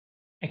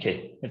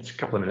Okay, it's a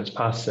couple of minutes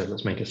past, so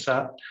let's make a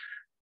start.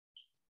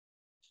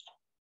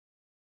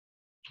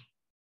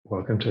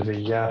 Welcome to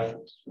the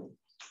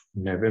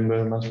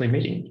November monthly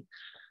meeting.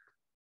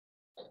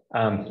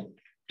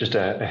 Just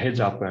a heads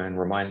up and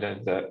reminder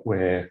that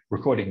we're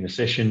recording the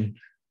session.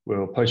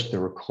 We'll post the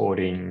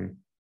recording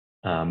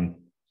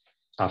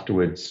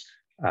afterwards.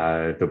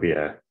 There'll be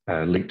a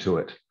link to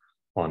it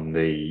on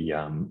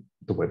the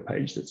web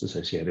page that's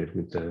associated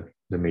with the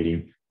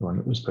meeting, the one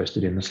that was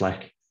posted in the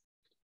Slack.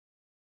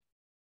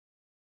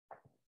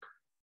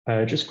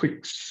 Just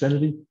quick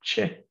sanity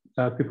check.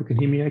 People can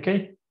hear me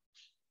okay?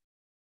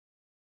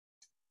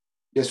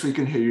 Yes, we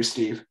can hear you,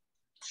 Steve.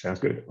 Sounds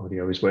good.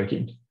 Audio is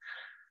working.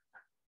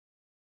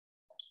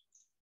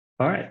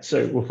 All right,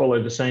 so we'll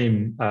follow the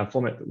same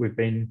format that we've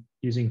been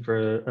using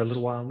for a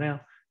little while now.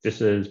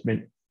 This is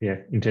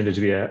intended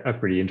to be a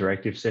pretty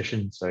interactive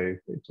session, so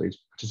please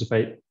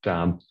participate.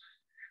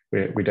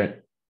 We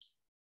don't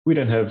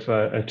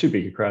have too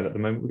big a crowd at the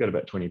moment. We've got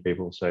about 20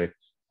 people, so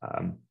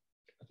I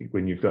think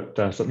when you've got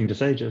something to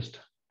say, just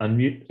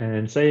unmute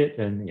and say it.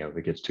 And if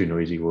it gets too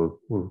noisy, we'll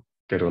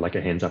go to like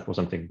a hands up or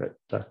something. But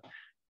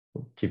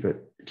we'll keep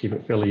it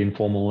fairly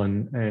informal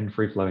and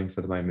free flowing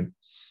for the moment.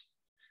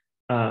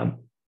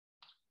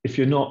 If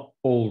you're not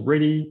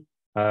already,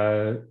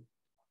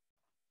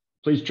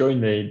 please join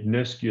the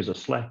NUG user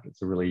Slack.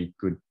 It's a really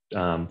good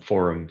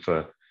forum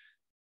for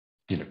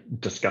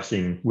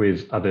discussing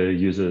with other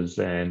users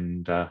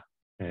and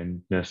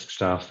NUG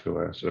staff who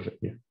are sort of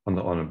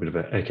on a bit of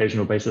an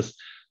occasional basis.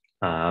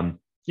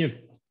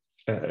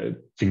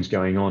 Things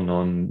going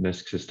on NUG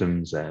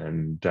systems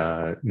and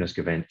NUG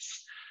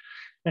events,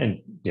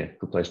 and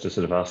good place to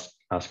sort of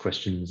ask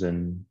questions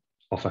and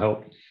offer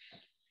help.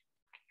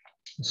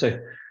 So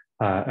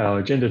our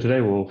agenda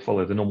today will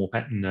follow the normal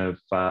pattern of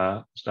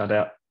start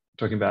out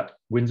talking about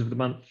wins of the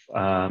month,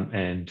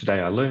 and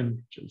today I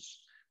learned, which is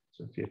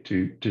sort of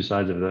two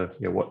sides of the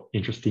what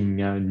interesting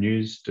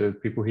news do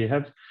people here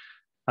have.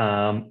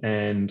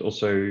 And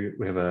also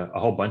we have a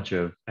whole bunch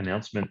of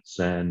announcements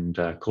and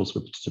calls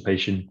for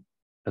participation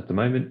at the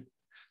moment.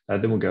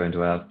 Then we'll go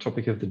into our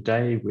topic of the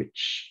day,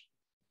 which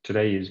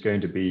today is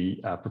going to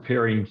be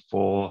preparing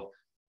for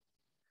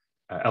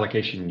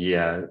allocation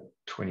year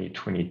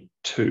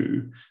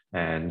 2022.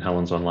 And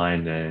Helen's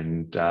online,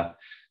 and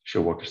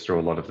she'll walk us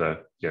through a lot of the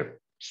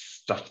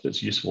stuff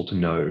that's useful to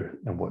know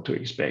and what to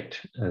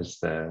expect as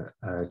the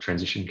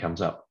transition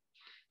comes up.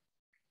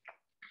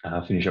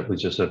 Finish up with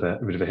just a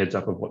bit of a heads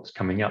up of what's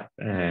coming up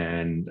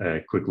and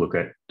a quick look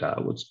at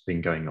what's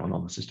been going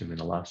on the system in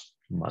the last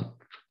month.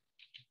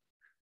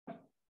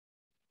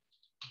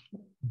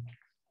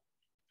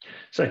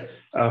 So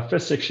our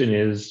first section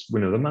is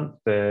win of the month.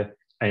 The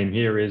aim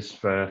here is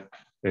for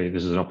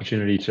this is an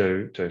opportunity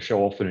to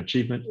show off an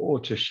achievement or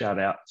to shout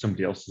out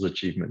somebody else's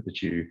achievement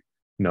that you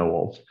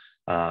know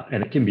of,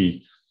 and it can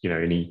be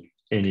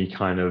any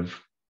kind of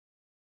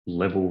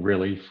level,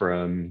 really,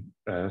 from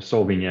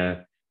solving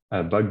a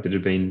bug that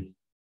had been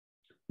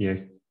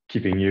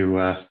keeping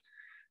you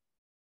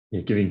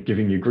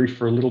giving you grief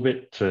for a little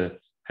bit, to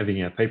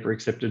having a paper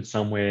accepted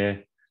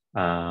somewhere,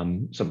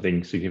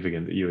 something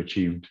significant that you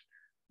achieved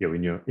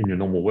in your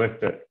normal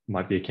work that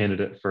might be a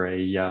candidate for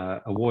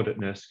a award at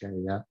NUG,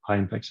 a high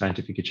impact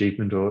scientific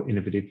achievement or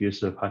innovative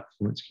use of high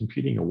performance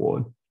computing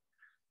award.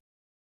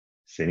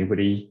 Has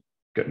anybody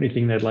got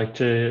anything they'd like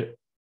to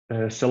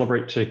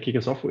celebrate to kick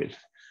us off with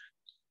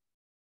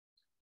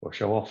or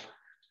show off?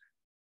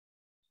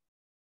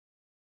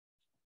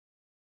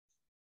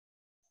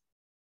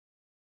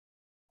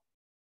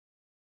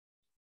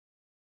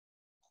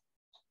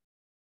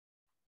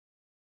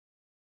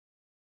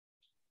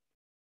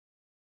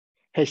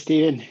 Hey,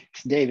 Stephen,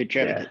 it's David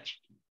Trevitich.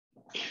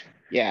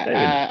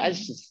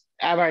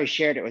 I've already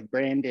shared it with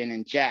Brandon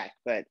and Jack,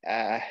 but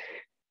I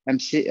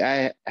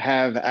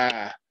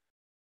have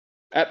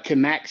up to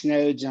max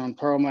nodes on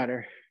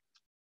Perlmutter.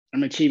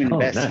 I'm achieving the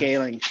best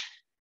scaling.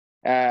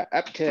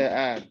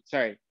 Achieving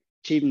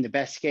the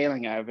best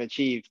scaling I've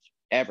achieved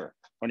ever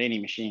on any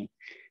machine.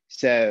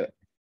 So,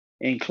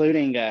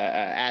 including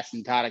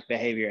asymptotic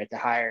behavior at the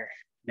higher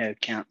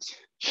node counts.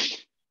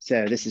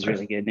 So this is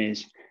really good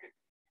news.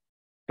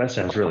 That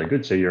sounds really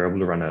good. So you're able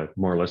to run a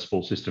more or less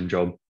full system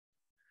job.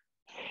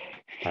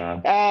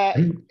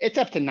 It's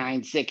up to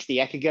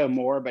 960. I could go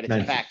more, but it's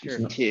a factor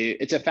of two.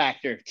 It's a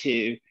factor of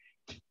two.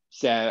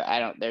 So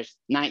there's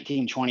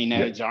 19, 20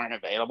 nodes aren't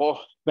available.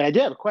 But I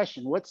do have a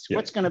question. What's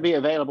going to be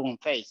available in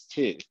phase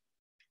 2?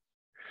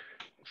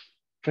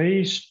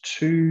 Phase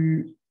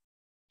 2,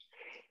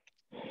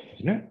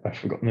 I've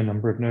forgotten the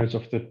number of nodes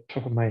off the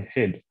top of my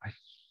head. I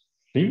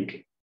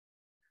think,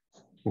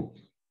 I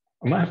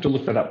might have to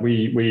look that up.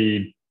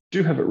 We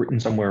do have it written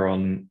somewhere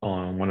on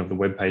one of the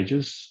web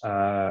pages.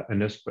 A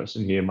NUG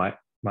person here might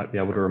be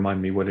able to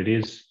remind me what it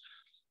is.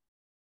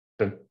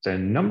 The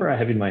number I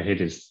have in my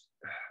head is,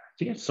 I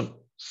think it's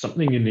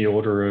something in the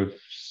order of,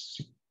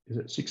 is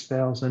it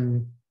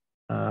 6,000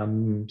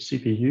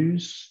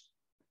 CPUs,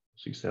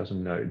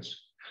 6,000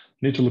 nodes.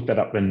 I need to look that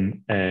up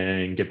and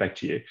get back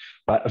to you.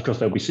 But of course,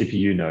 there'll be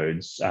CPU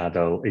nodes.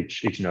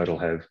 Each node will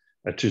have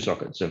 2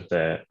 sockets of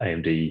the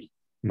AMD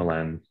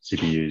Milan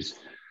CPUs,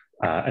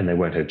 and they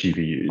won't have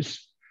GPUs.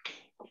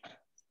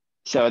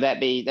 So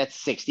that's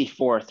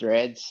 64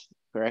 threads,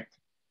 correct?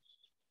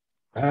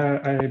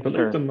 I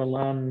believe the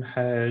Milan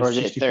has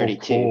 64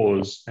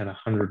 cores and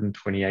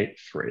 128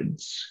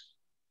 threads.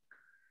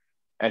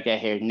 Okay,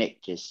 here,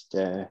 Nick just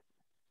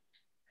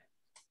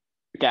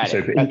got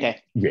it. Okay.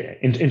 Yeah,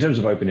 in terms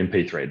of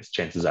OpenMP threads,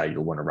 chances are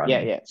you'll want to run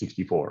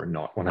 64 and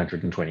not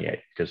 128,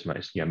 because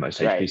most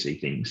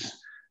HPC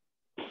things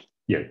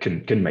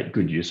can make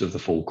good use of the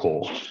full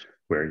core,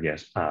 where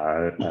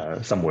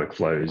some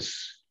workflows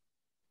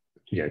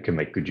can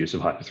make good use of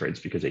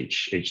hyperthreads because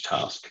each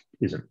task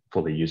isn't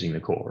fully using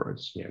the core.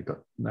 It's got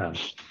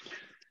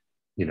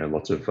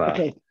lots of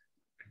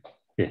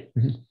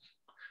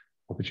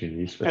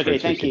opportunities for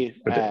threads. Thank you.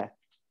 But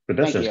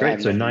that sounds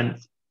great. So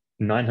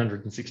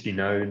 960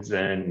 nodes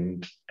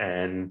and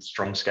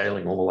strong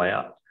scaling all the way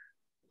up.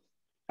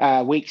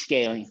 Weak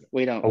scaling.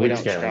 We don't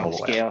strong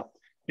scale.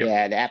 Yep.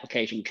 Yeah, the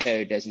application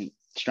code doesn't.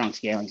 Strong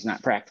scaling is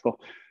not practical.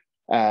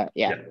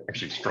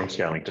 Actually, strong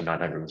scaling to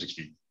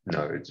 960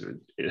 nodes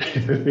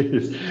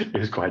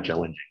is quite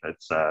challenging.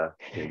 That's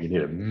you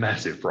need a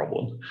massive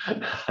problem.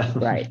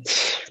 Right.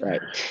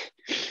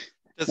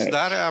 Does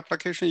that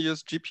application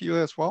use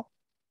GPU as well?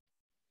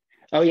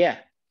 Oh yeah,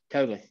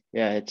 totally.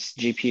 Yeah, it's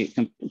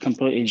GPU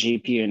completely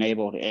GPU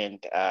enabled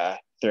and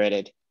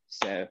threaded.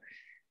 So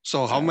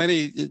how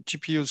many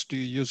GPUs do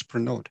you use per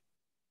node?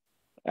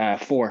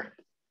 4.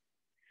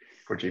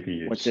 For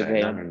GPUs, what's so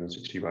available?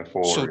 960 by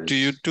 4. So do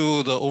you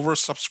do the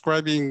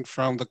oversubscribing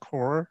from the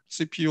core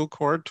CPU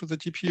core to the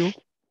GPU?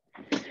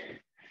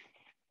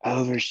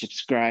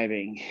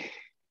 Oversubscribing.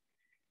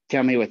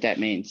 Tell me what that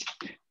means.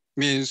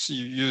 Means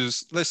you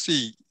use, let's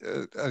see,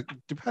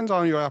 depends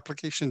on your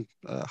application,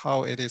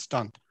 how it is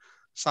done.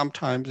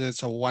 Sometimes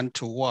it's a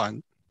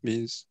 1-to-1,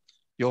 means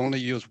you only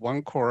use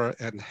one core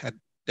and had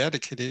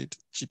dedicated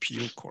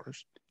GPU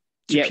cores.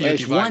 GPU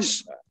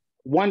device.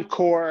 One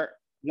core,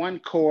 one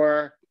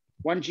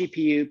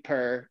GPU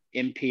per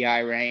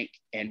MPI rank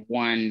and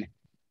one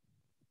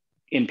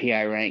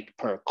MPI rank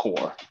per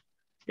core,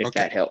 if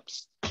that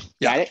helps.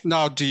 Got it?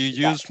 Now, do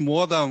you use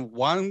more than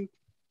one?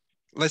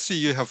 Let's say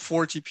you have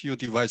 4 GPU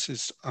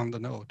devices on the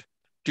node.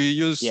 Do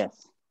you use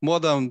more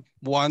than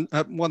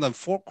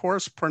 4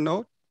 cores per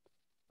node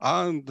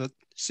on the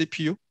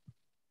CPU?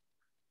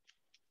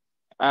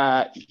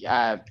 I'm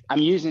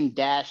using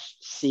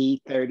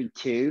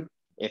 -C32,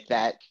 if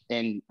that,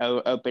 in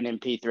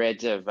OpenMP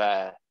threads of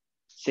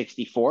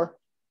 64.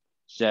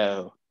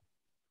 So.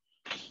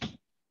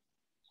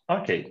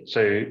 Okay,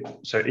 so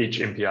each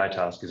MPI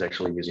task is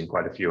actually using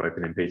quite a few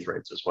OpenMP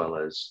threads as well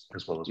as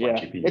one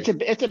GPU.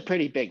 It's a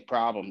pretty big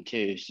problem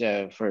too.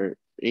 So for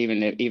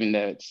even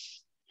though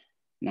it's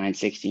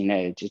 960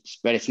 nodes,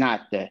 it's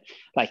not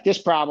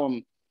this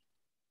problem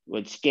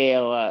would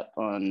scale up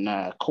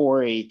on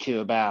Cori to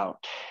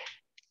about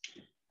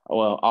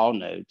all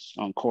nodes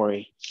on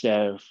Cori.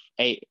 So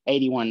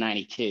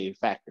 8192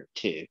 factor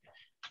 2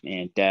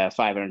 and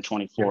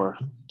 524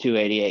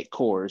 288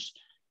 cores.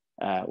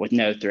 With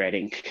no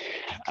threading.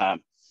 That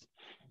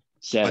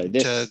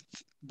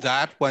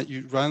what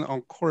you run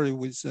on Cori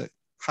with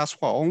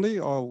Haswell only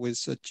or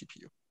with a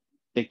GPU?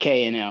 The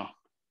KNL.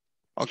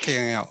 Oh,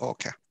 KNL,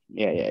 okay.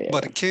 Yeah.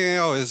 But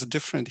KNL is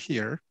different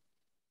here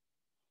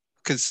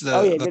because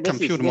the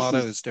compute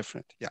model is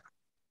different.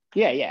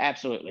 Yeah,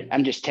 absolutely.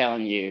 I'm just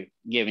giving you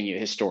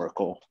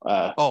historical.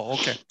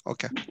 Okay.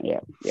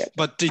 Yeah.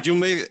 But did you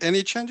make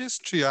any changes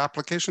to your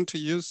application to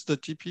use the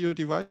GPU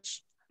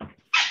device?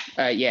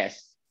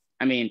 Yes.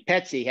 I mean,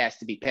 PETSI has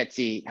to be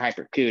PETSI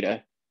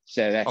HyperCUDA.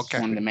 So that's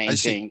one of the main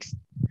things.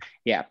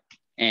 Yeah.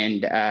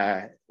 And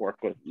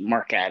work with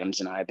Mark Adams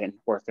and I have been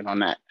working on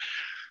that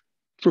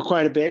for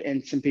quite a bit,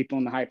 and some people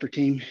in the Hyper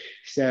team.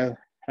 So,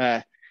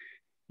 but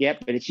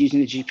it's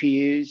using the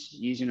GPUs,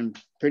 using them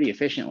pretty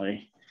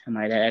efficiently, I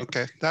might add.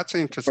 Okay, that's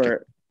interesting.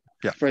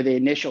 For these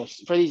initial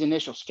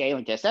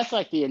scaling tests. That's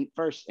like the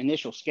first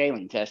initial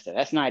scaling test.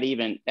 That's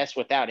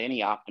without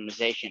any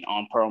optimization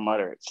on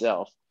Perlmutter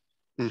itself.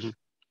 Mm-hmm.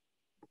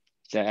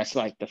 So that's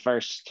like the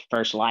first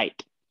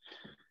light.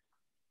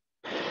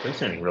 That's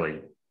sounding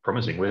really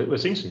promising. We're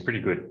seeing some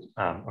pretty good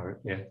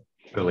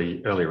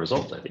early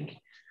results, I think,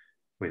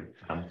 with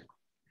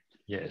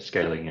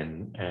scaling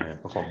and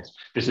performance.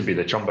 This would be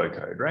the Chombo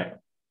code, right?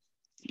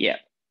 Yeah.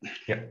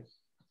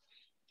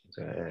 It's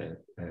a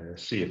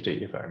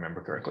CFD, if I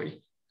remember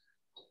correctly.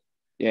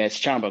 Yeah, it's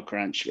Chombo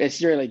Crunch.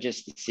 It's really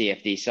just the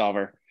CFD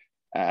solver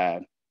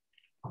of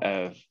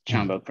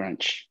Chombo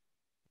Crunch.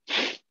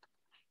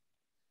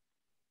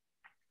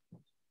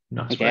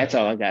 Nice. Okay, that's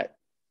all I got.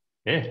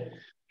 Yeah,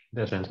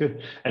 that sounds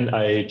good. And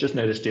I just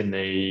noticed in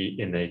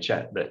the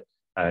chat that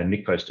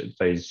Nick posted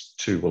phase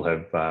 2 will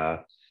have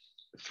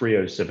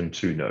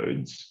 3072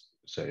 nodes.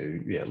 So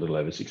a little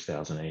over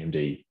 6,000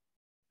 AMD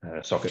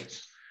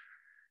sockets.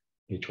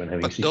 Each one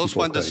having 64 those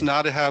one code. does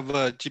not have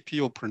a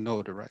GPU per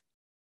node, right?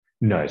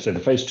 No, so the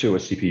phase 2 are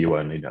CPU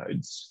only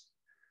nodes.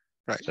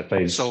 Right. So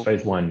phase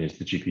 1 is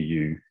the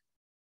GPU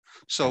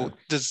So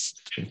this,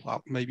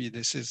 well, maybe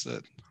this is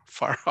a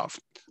far off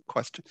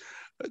question.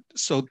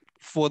 So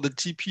for the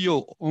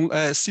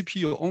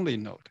CPU only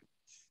node,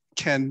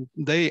 can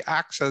they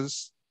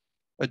access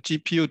a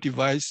GPU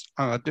device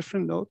on a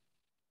different node?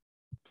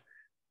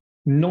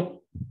 Not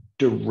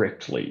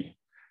directly.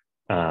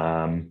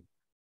 Yeah,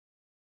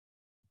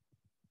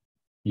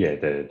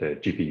 the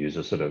GPUs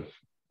are sort of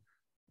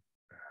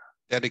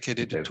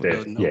dedicated to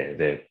the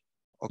node.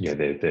 Yeah,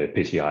 they're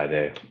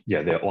PCI.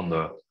 They're on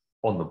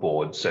the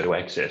board. So to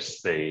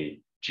access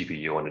the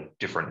GPU on a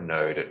different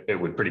node, it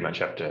would pretty much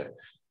have to,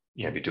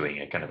 be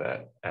doing a kind of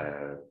a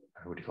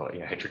what do you call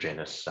it?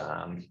 Heterogeneous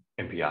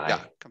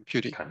MPI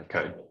computing kind of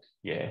code.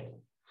 Yeah.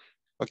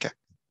 Okay.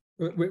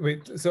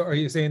 Wait. So are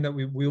you saying that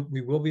we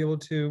will be able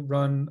to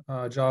run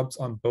jobs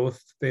on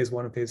both phase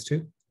 1 and phase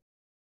 2?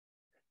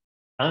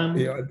 I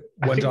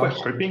think we're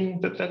hoping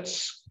that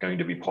that's going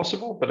to be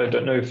possible, but I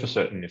don't know for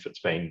certain if it's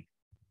been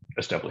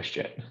established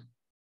yet.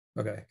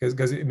 Okay,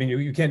 because I mean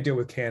you can't deal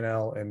with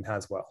KNL and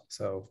Haswell,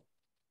 so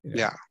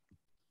yeah.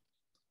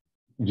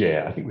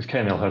 Yeah, I think with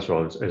KNL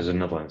Haswell is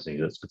another one thing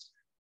that's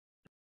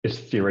it's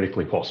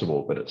theoretically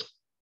possible, but it's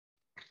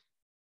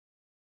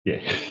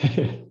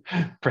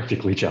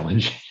practically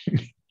challenging.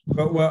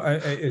 But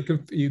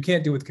you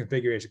can't do with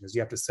configuration because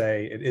you have to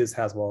say it is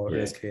Haswell or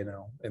it is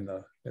KNL in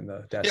the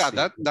dash.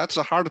 Yeah, that's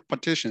a hard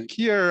partition.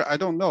 Here, I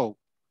don't know,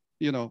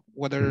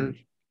 whether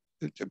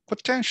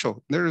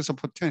potential, there is a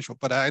potential,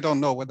 but I don't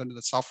know whether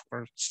the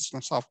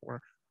system software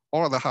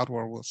or the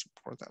hardware will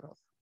support that.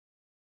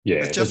 Yeah,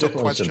 it's just there's a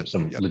question.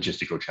 Some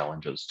logistical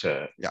challenges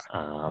to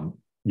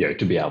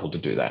to be able to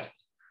do that.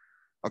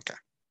 Okay.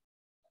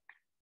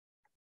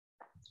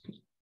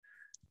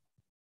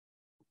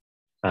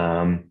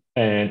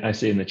 And I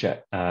see in the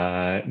chat,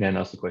 Nan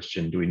asked the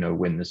question, do we know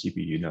when the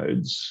CPU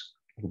nodes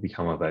will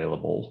become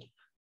available?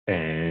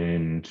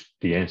 And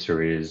the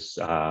answer is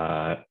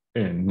not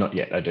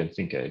yet. I don't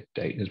think a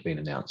date has been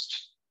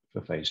announced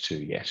for phase 2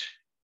 yet.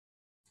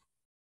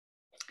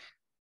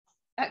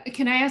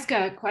 Can I ask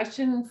a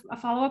question, a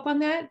follow-up on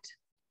that?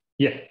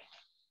 Yeah.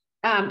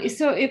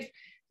 So if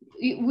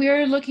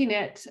we're looking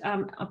at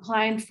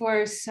applying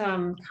for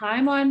some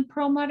time on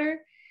Perlmutter,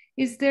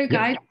 is there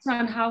guidance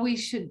on how we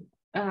should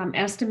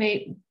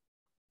estimate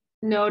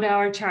node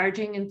hour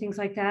charging and things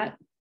like that?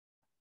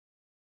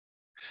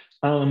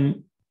 Are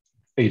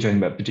you talking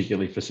about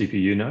particularly for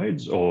CPU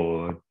nodes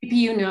or?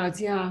 CPU nodes,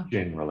 yeah.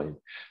 Generally.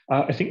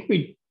 I think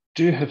we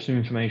do have some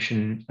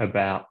information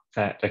about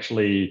that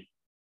actually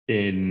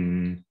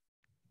in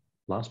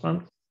last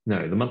month.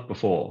 No, the month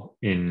before,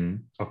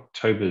 in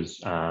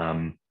October's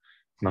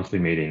monthly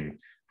meeting,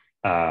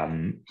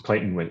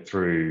 Clayton went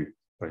through,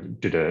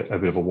 did a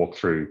bit of a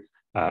walkthrough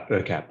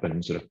ERCAP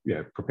and sort of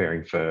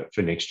preparing for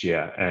next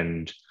year.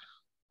 And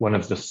one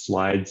of the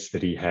slides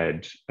that he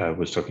had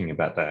was talking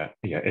about that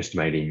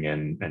estimating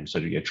and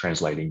sort of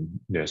translating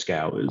NERSC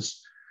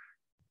hours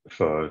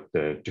for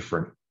the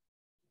different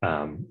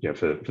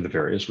for the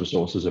various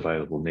resources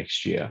available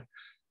next year.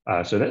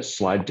 So that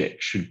slide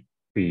deck should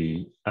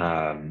be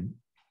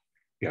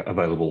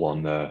available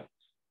on the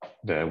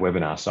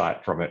webinar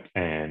site from it,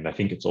 and I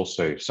think it's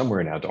also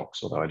somewhere in our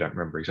docs, although I don't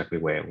remember exactly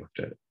where. We'll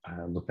have to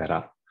look that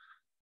up.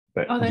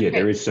 But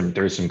there is some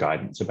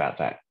guidance about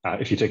that.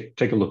 If you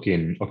take a look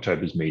in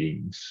October's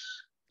meetings,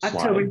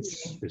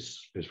 slides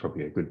is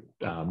probably a good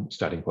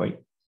starting point.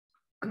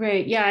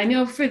 Great. Yeah, I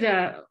know for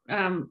the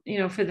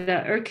for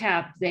the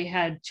ERCAP they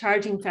had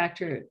charging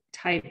factor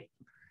type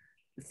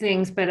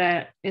things,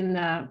 but in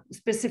the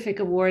specific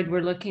award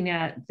we're looking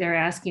at, they're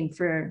asking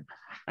for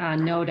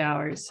node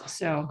hours.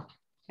 So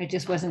I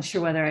just wasn't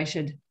sure whether I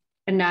should,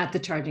 and not the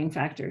charging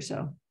factor.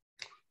 So.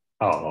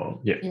 Oh,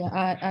 yeah.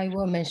 Yeah, I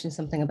will mention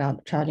something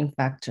about charging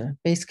factor.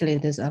 Basically,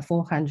 there's a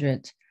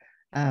 400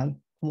 original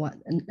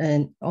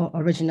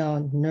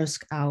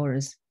NERSC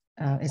hours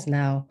is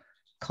now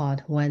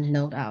called 1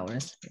 node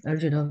hours.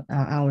 Original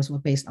hours were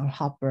based on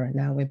Hopper.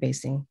 Now we're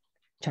basing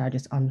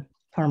charges on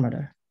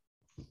Perlmutter.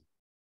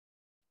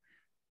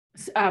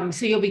 So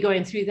you'll be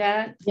going through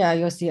that? Yeah,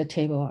 you'll see a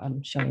table.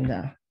 I'm showing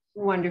the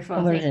wonderful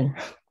conversion.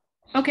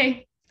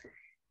 Okay,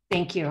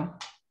 thank you.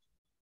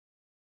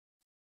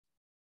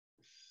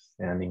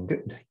 Sounding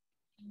good.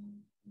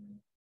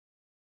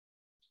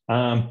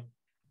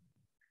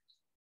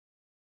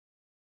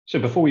 So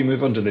before we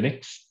move on to the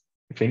next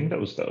thing, that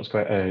was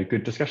quite a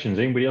good discussion. Does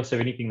anybody else have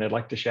anything they'd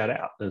like to shout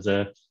out as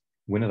a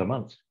win of the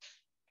month?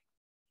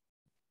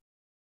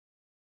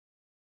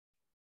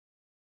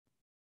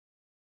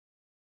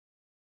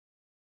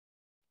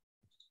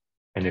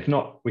 And if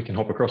not, we can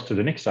hop across to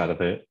the next side of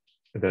the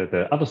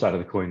other side of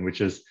the coin, which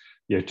is,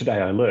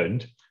 today I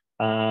learned.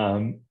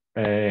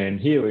 And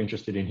here we're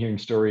interested in hearing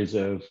stories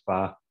of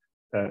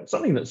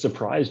something that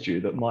surprised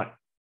you that might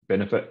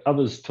benefit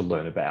others to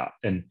learn about.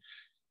 And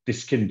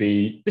this can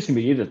be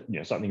either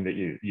something that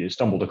you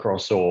stumbled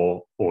across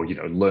or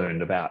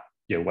learned about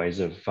ways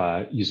of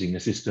using the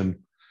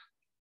system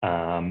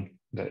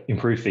that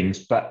improve things.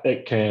 But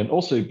it can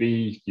also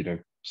be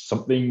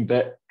something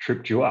that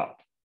tripped you up.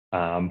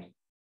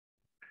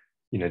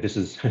 This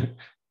is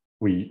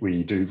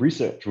we do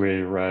research.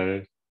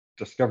 We're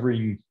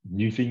discovering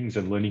new things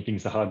and learning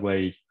things the hard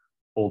way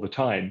all the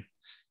time.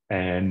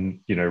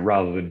 And,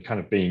 rather than kind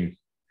of being,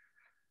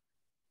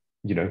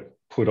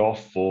 put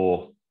off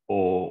or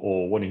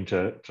wanting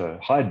to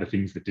hide the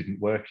things that didn't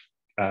work,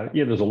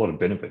 there's a lot of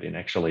benefit in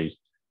actually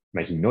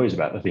making noise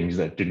about the things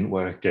that didn't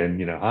work, and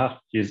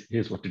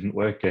here's what didn't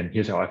work, and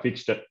here's how I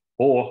fixed it,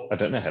 or I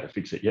don't know how to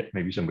fix it yet,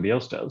 maybe somebody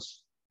else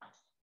does.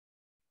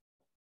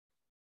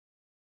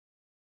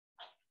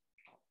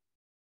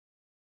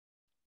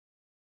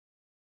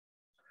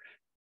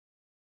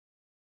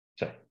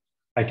 So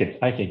I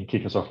can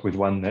kick us off with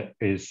one that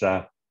is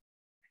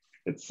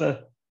it's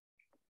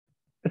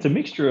a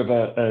mixture of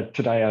a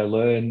today I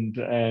learned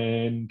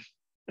and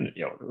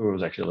it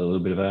was actually a little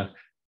bit of a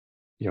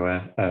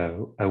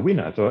win,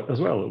 I thought, as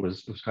well. It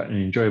was quite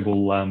an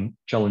enjoyable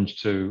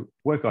challenge to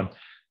work on,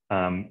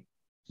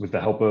 with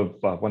the help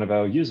of one of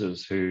our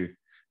users who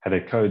had a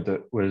code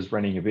that was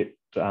running a bit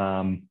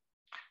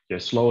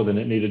slower than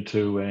it needed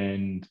to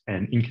and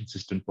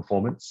inconsistent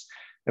performance.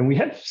 And we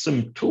have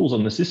some tools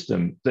on the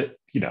system that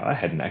I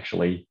hadn't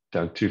actually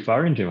dug too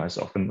far into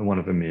myself, and one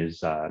of them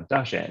is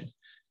Darshan.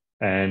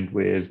 And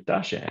with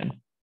Darshan,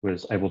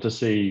 was able to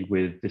see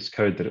with this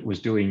code that it was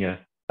doing a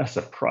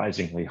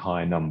surprisingly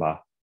high number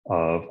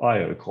of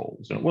IO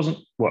calls. And it wasn't,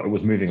 it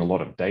was moving a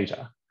lot of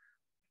data,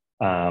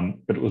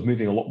 but it was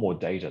moving a lot more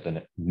data than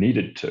it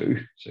needed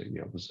to. So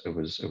it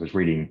was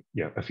reading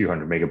a few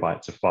hundred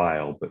megabytes of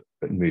file, but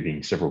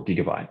moving several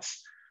gigabytes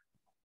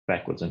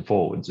backwards and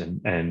forwards,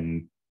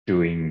 and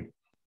doing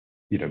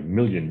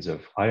millions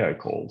of IO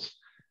calls.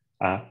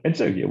 And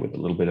so with a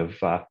little bit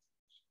of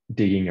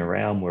digging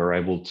around, we were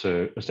able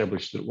to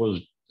establish that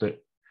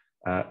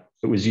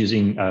it was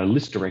using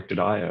list-directed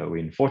IO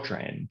in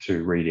Fortran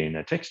to read in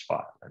a text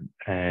file.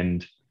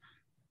 And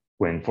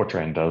when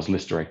Fortran does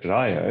list-directed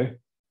IO,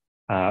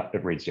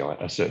 it reads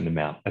a certain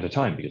amount at a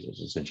time, because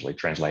it's essentially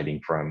translating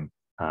from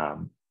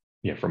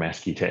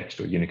ASCII text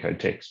or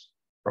Unicode text,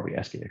 probably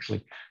ASCII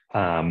actually,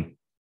 and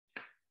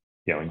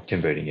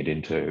converting it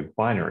into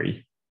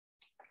binary.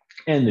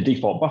 And the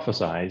default buffer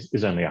size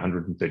is only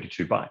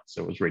 132 bytes.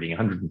 So it was reading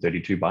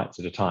 132 bytes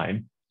at a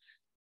time,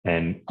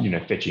 and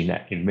fetching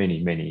that in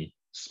many, many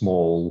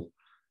small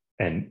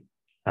and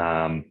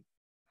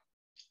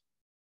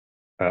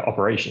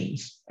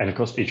operations. And of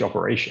course, each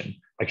operation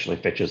actually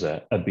fetches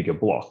a bigger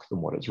block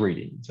than what it's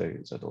reading. So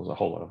there was a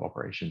whole lot of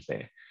operations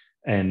there.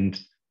 And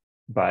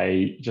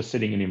by just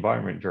setting an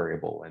environment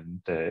variable,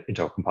 and the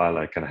Intel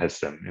compiler kind of has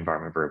some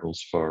environment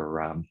variables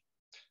for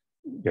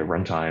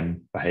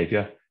runtime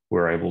behavior,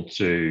 we're able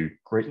to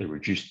greatly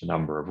reduce the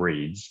number of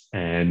reads,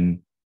 and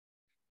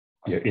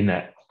in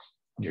that,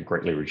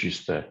 greatly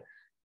reduce the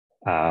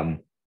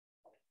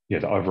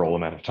overall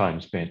amount of time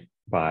spent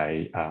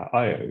by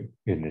IO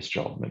in this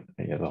job.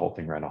 And the whole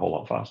thing ran a whole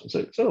lot faster. So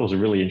it was a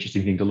really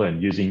interesting thing to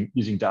learn, using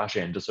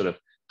Darshan to sort of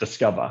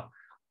discover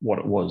what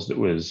it was that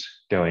was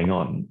going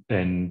on.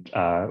 And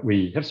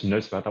we have some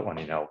notes about that one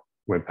in our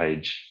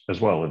webpage as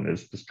well. And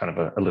there's kind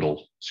of a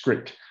little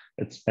script.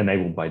 It's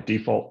enabled by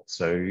default.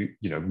 So,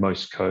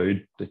 most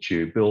code that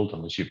you build,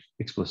 unless you've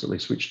explicitly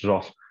switched it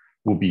off,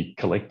 will be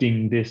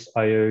collecting this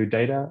IO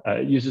data.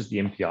 It uses the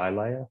MPI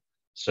layer.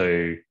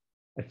 So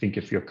I think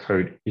if your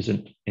code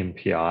isn't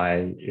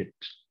MPI,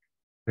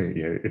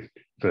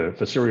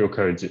 for serial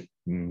codes, it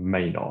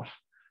may not.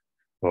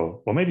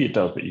 Well, maybe it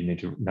does, but you need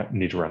to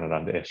run it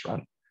under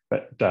srun.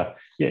 But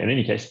in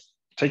any case,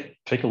 take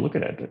a look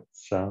at it.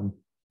 It's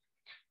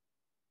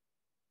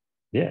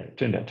it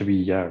turned out to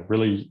be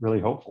really,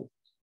 really helpful.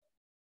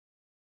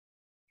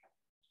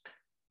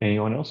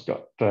 Anyone else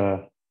got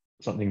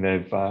something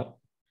they've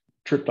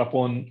tripped up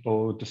on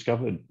or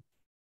discovered?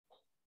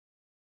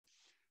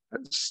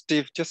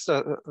 Steve, just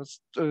a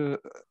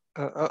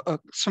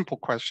simple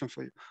question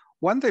for you.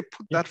 When they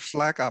put that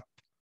flag up,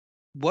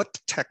 what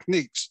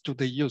techniques do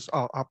they use,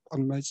 or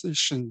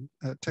optimization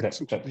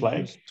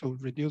techniques to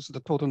reduce the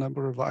total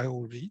number of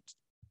IO reads?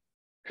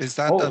 Is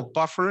that a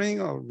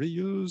buffering or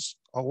reuse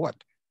or what?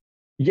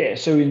 Yeah,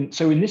 so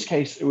in this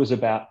case, it was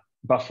about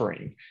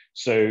buffering.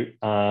 So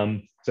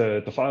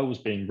the file was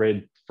being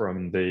read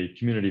from the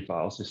community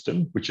file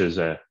system, which is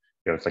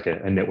it's like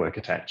a network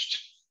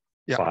attached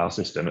file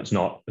system. It's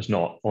not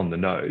on the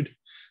node,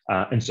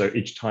 and so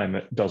each time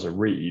it does a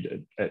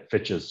read, it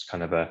fetches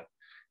kind of at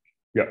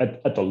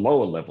the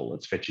lower level,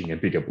 it's fetching a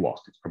bigger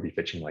block. It's probably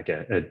fetching like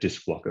a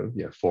disk block of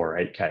 4 or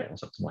 8K or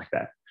something like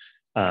that.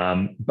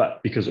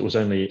 But because it was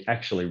only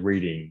actually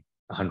reading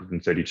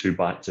 132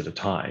 bytes at a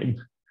time,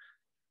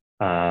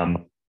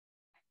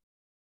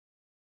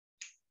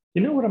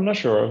 what I'm not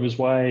sure of is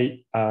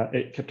why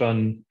it kept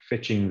on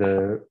fetching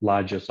the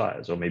larger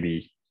size, or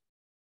maybe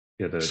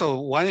so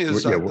one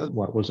is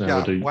what wasn't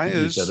able to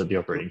use that at the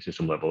operating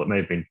system level. It may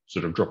have been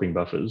sort of dropping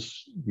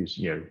buffers,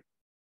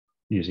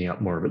 using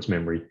up more of its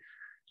memory.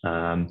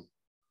 But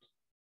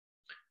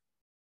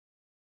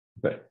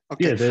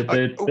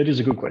that is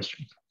a good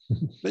question.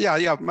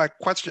 My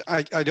question,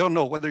 I don't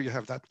know whether you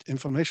have that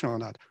information or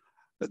not.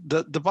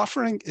 The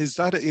buffering, is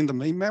that in the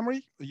main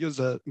memory? Use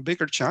a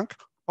bigger chunk,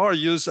 or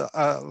use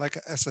like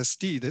a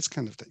SSD, this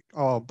kind of thing,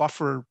 or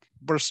buffer,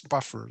 burst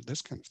buffer,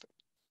 this kind of thing.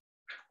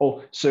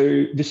 Oh,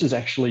 so this is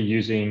actually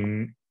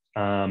using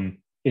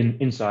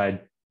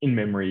inside in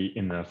memory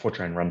in the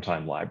Fortran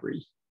runtime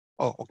library.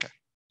 Oh, okay.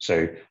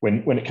 So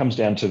when it comes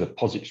down to the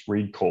POSIX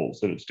read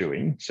calls that it's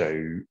doing, so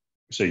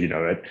you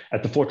know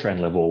at the Fortran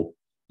level,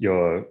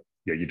 you're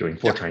doing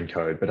Fortran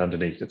code, but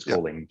underneath it's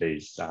calling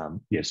these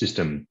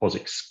system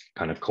POSIX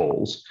kind of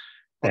calls.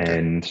 Okay.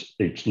 And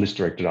each list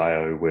directed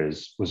IO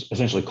was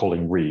essentially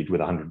calling read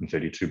with a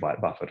 132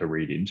 byte buffer to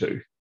read into.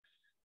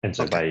 And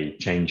so by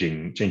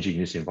changing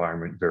this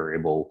environment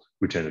variable,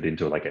 we turn it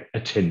into like a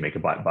 10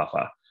 megabyte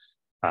buffer.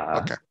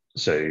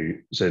 So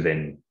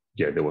then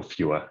there were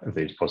fewer of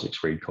these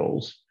POSIX read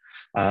calls.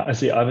 I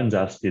see Ivan's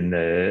asked in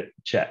the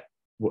chat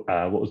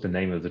what was the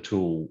name of the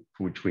tool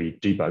for which we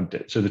debugged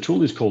it. So the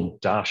tool is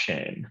called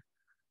Darshan.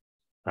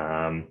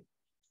 I'll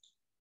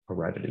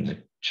write it in the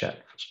chat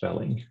for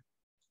spelling.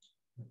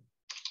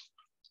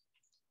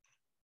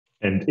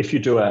 And if you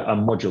do a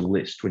module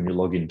list when you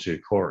log into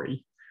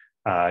Cori,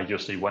 you'll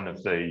see one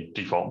of the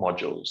default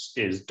modules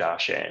is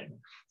Darshan.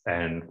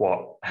 And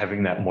what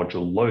having that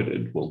module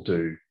loaded will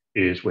do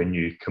is when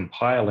you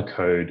compile a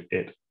code,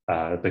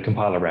 the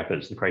compiler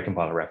wrappers, the Cray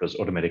compiler wrappers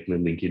automatically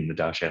link in the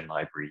Darshan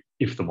library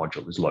if the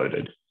module is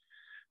loaded.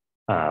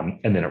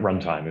 And then at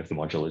runtime, if the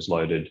module is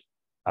loaded,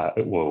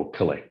 it will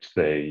collect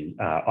the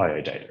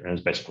IO data. And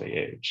it's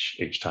basically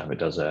each time it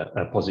does a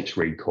POSIX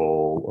read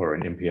call or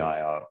an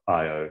MPI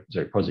IO,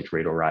 sorry, POSIX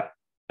read or write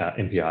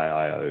MPI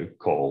IO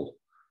call,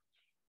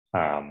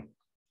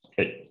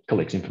 it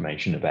collects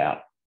information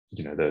about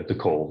the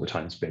call, the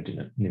time spent in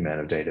it, the amount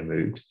of data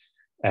moved,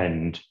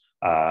 and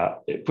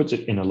it puts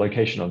it in a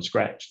location on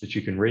Scratch that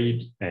you can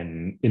read.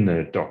 And in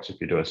the docs, if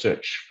you do a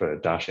search for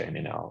Darshan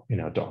in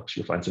our docs,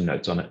 you'll find some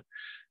notes on it.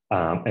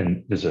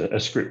 And there's a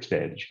script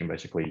there that you can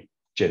basically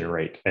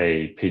generate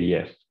a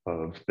PDF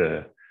of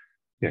the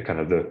kind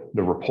of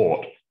the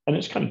report, and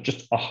it's kind of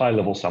just a high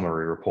level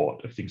summary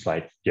report of things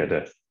like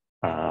the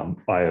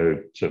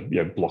IO sort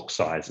of, block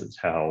sizes,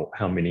 how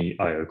many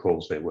IO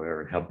calls there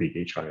were, and how big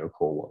each IO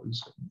call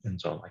was, and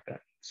so on like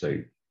that. So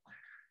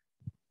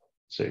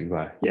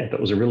that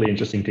was a really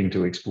interesting thing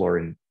to explore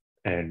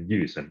and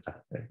use, and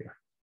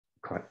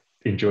quite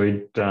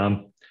enjoyed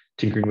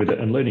tinkering with it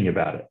and learning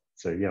about it.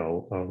 So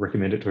I'll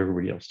recommend it to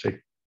everybody else too.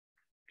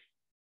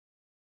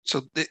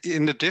 So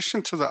in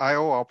addition to the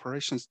IO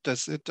operations,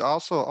 does it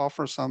also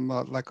offer some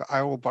like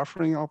IO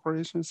buffering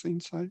operations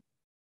inside?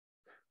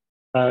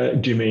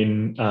 Do you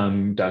mean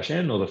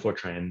Darshan or the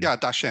Fortran? Yeah,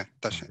 Darshan.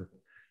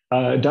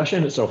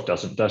 Darshan itself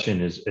doesn't.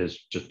 Darshan is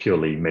just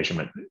purely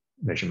measurement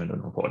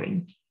and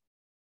reporting.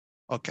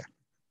 Okay.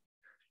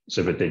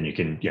 So, but then you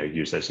can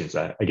use those things.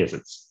 I guess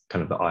it's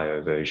kind of the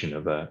IO version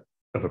of a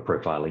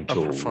profiling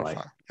tool.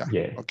 Profile.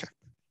 Yeah. Okay.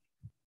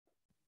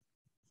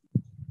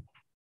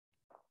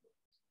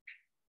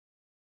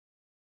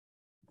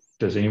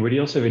 Does anybody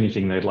else have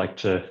anything they'd like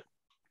to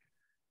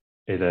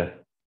either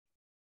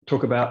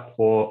talk about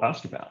or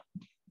ask about?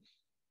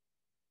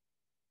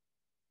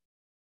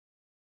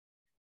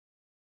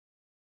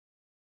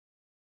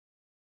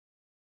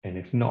 And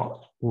if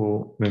not,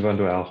 we'll move on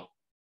to our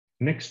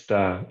next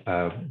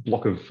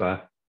block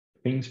of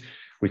things,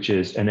 which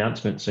is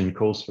announcements and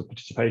calls for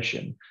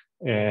participation.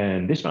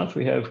 And this month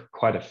we have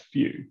quite a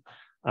few.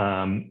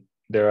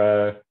 There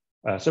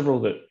are several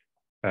that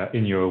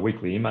in your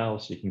weekly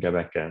emails, you can go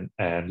back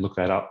and look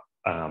that up.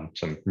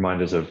 Some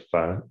reminders of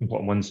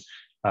important ones.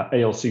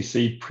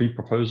 ALCC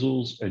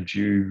pre-proposals are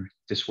due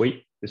this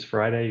week, this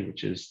Friday,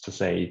 which is to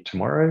say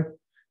tomorrow.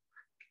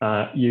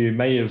 You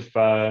may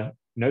have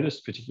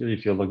noticed, particularly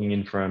if you're logging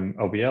in from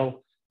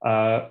LBL,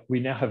 we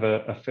now have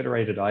a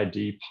federated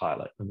ID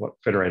pilot. And what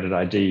federated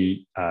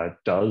ID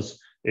does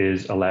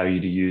is allow you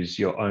to use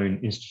your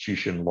own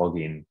institution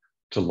login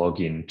to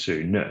log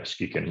into NERSC.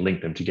 You can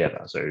link them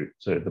together. So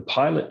the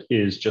pilot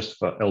is just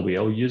for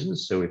LBL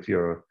users. So if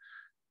you're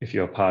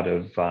part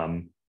of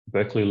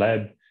Berkeley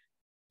Lab,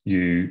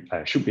 you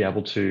should be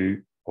able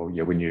to, or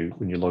when you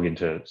log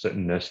into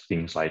certain NERSC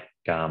things like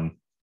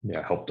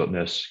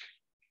help.nersc,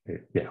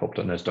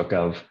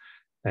 help.nersc.gov,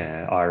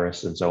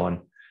 IRIS, and so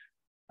on,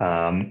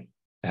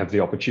 have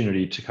the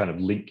opportunity to kind of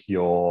link if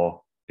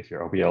your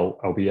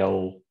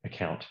LBL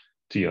account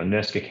to your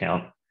NERSC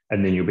account,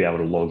 and then you'll be able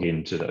to log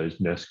into those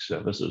NERSC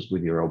services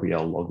with your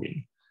LBL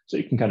login. So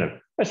you can kind of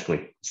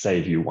basically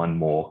save you one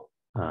more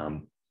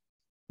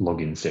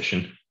login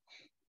session.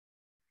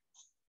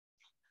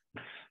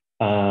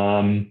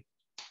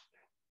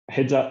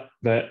 Heads up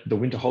that the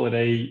winter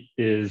holiday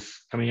is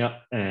coming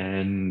up,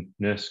 and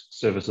NERSC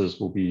services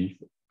will be,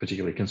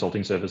 particularly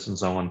consulting service and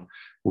so on,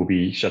 will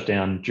be shut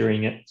down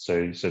during it.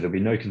 So there'll be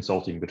no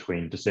consulting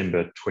between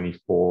December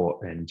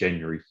 24 and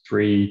January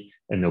 3,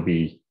 and there'll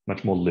be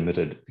much more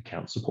limited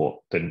account support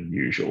than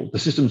usual. The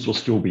systems will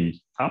still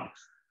be up,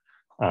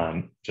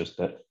 just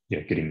that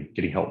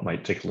getting help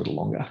might take a little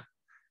longer.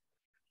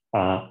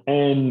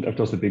 And of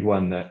course, the big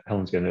one that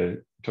Helen's going to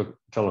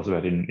tell us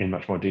about in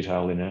much more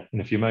detail in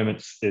a few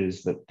moments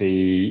is that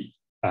the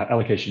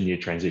allocation year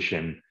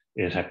transition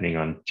is happening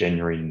on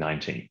January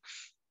 19th.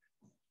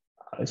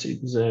 I see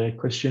there's a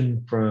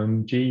question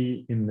from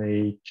G in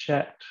the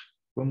chat.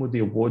 When will the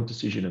award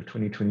decision of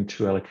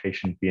 2022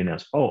 allocation be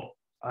announced? Oh,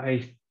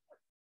 I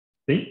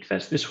think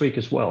that's this week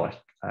as well.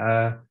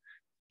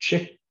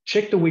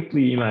 Check the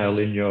weekly email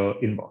in your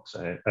inbox.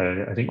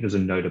 I think there's a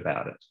note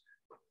about it,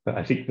 but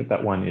I think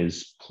that one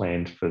is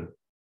planned for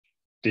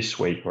this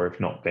week, or if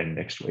not, then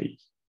next week.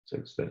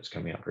 So that's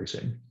coming up very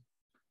soon.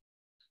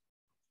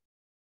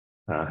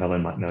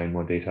 Helen might know in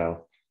more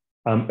detail.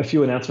 A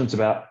few announcements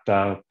about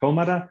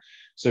Perlmutter.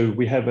 So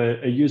we have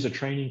a user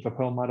training for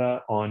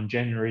Perlmutter on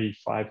January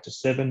 5 to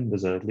 7.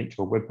 There's a link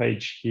to a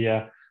webpage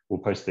here. We'll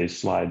post these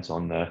slides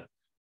on the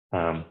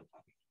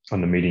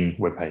meeting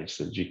webpage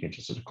so that you can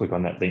just sort of click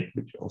on that link,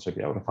 but you'll also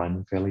be able to find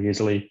them fairly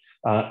easily.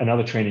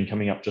 Another training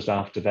coming up just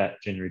after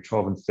that, January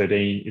 12 and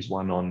 13, is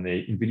one on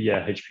the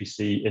NVIDIA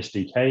HPC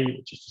SDK,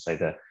 which is to say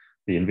the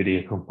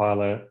NVIDIA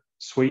compiler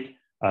suite.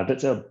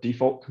 That's our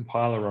default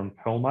compiler on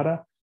Perlmutter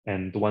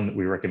and the one that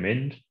we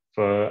recommend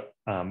for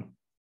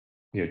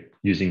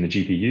using the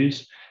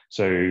GPUs.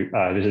 So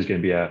this is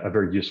going to be a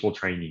very useful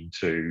training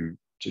to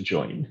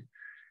join.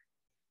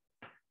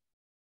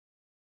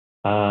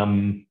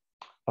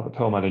 Other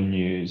Perlmutter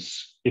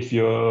news: if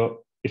you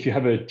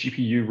have a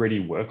GPU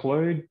ready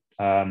workload,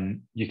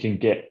 you can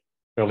get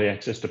early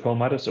access to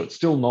Perlmutter. So it's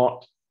still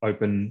not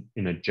open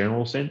in a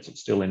general sense;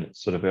 it's still in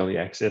its sort of early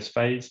access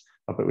phase.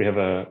 But we have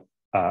a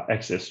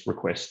access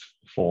request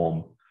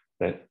form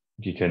that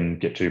you can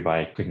get to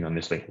by clicking on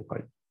this link. We'll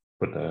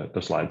put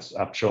the slides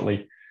up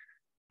shortly.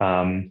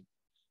 For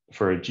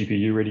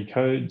GPU ready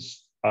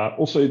codes.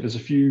 Also, there's a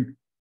few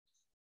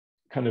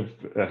kind of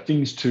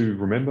things to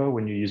remember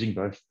when you're using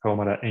both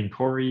Perlmutter and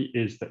Cori,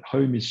 is that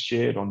home is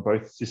shared on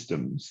both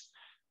systems,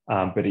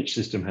 but each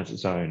system has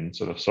its own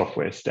sort of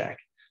software stack.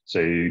 So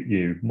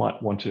you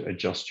might want to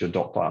adjust your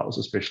dot files,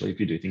 especially if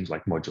you do things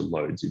like module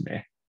loads in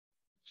there.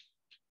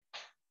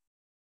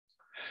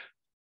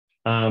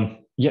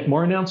 Yet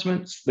more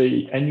announcements.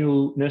 The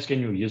NERSC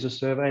annual user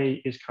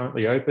survey is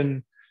currently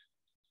open.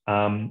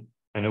 I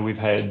know we've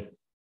had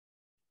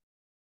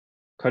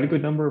quite a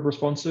good number of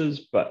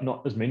responses, but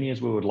not as many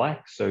as we would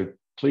like. So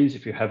please,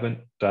 if you haven't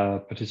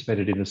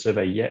participated in the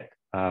survey yet,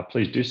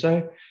 please do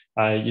so.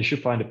 You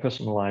should find a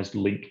personalized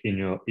link in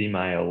your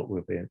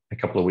email. A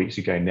couple of weeks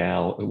ago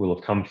now, it will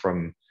have come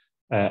from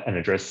an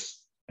address,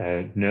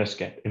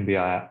 NERSC at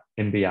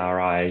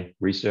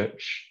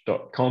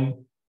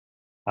nbriresearch.com.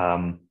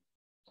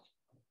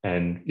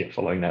 And yeah,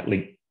 following that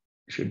link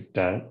should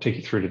take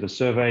you through to the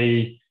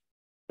survey.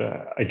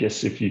 I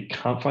guess if you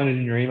can't find it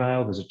in your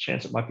email, there's a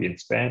chance it might be in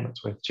spam.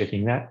 It's worth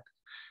checking that.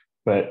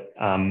 But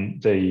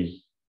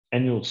the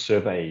annual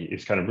survey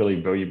is kind of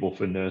really valuable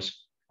for NERSC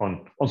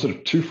on sort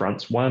of two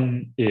fronts.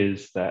 One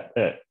is that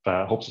it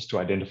helps us to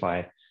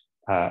identify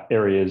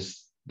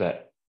areas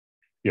that,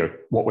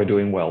 what we're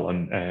doing well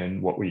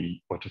and what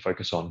we want to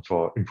focus on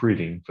for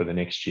improving for the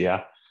next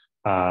year.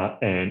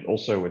 And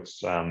also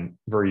it's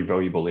very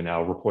valuable in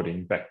our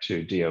reporting back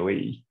to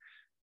DOE,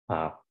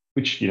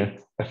 which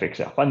affects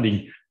our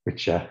funding,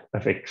 which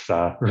affects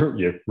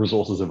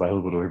resources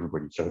available to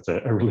everybody. So it's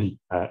a really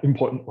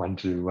important one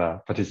to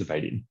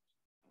participate in.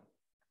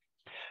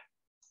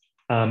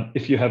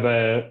 If you have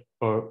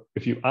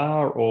if you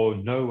are or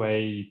know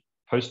a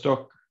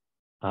postdoc,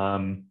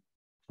 a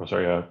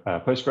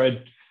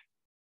postgrad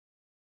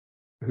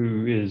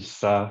who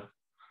is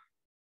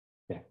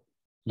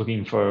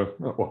looking for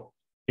or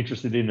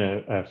interested in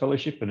a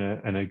fellowship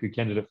and a good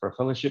candidate for a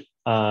fellowship,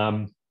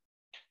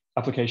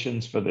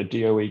 applications for the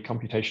DOE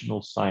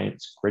Computational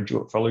Science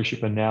Graduate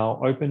Fellowship are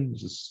now open.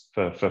 This is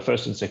for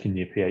first and second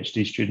year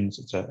PhD students.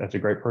 It's a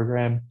great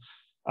program.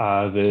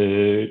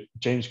 The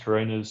James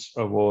Coronas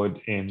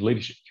Award in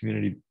Leadership,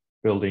 Community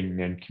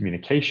Building and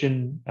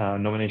Communication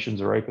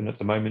nominations are open at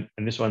the moment.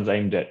 And this one's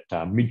aimed at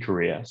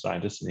mid-career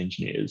scientists and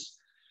engineers,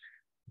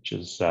 which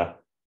is kind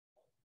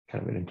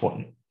of an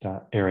important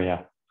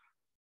area.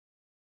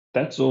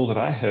 That's all that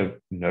I have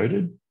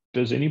noted.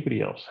 Does anybody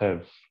else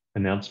have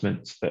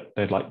announcements that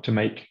they'd like to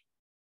make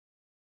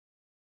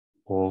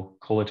or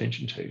call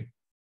attention to?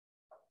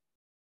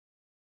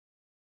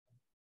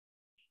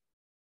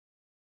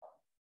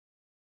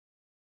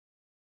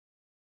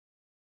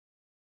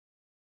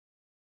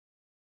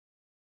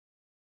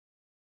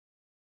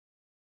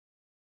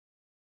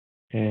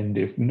 And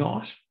if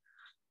not,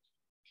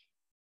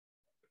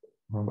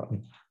 wrong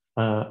button.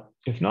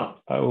 If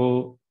not, I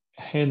will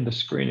hand the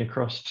screen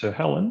across to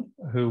Helen,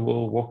 who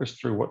will walk us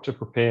through what to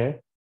prepare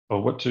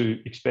or what to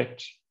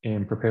expect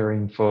in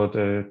preparing for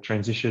the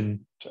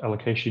transition to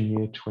allocation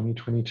year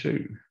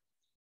 2022.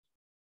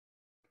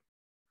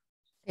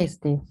 Hey,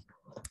 Steve.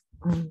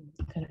 I'm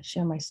gonna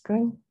share my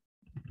screen.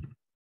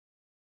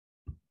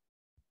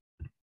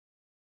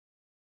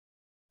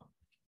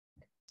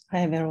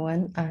 Hi,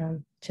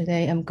 everyone.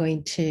 Today I'm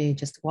going to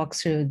just walk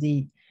through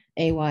the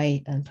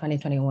AY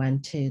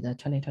 2021 to the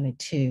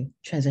 2022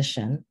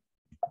 transition.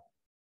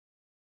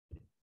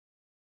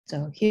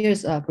 So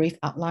here's a brief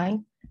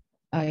outline.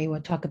 I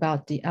will talk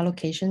about the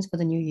allocations for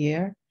the new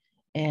year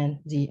and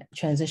the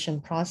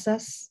transition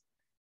process,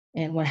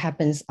 and what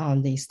happens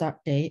on the start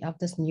date of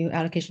this new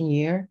allocation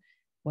year.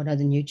 What are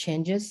the new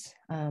changes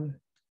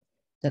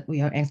that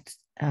we are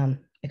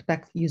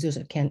expect users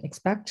can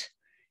expect,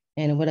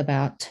 and what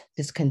about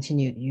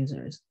discontinued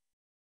users?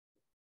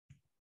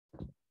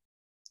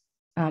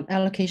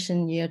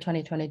 Allocation year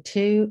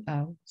 2022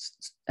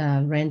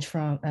 range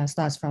from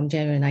starts from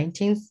January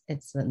 19th.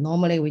 It's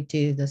normally we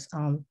do this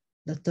on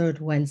the third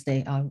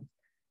Wednesday of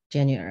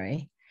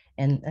January,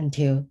 and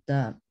until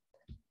the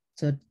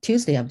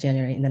Tuesday of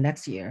January in the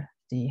next year.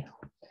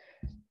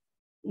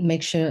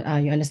 Make sure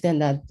you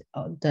understand that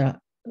the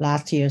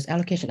last year's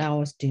allocation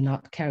hours do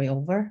not carry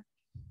over.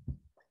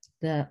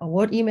 The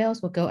award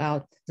emails will go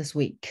out this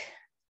week.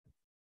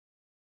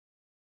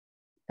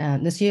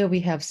 This year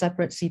we have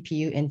separate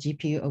CPU and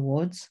GPU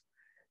awards.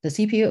 The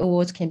CPU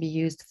awards can be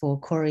used for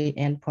Cori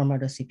and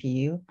Perlmutter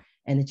CPU,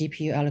 and the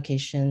GPU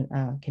allocation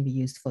can be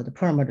used for the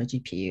Perlmutter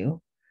GPU.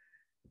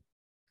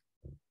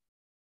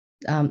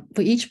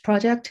 For each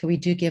project, we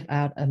do give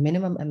out a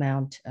minimum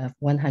amount of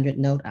 100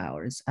 node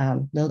hours.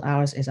 Node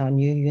hours is our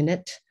new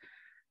unit.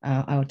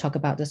 I will talk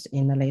about this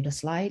in a later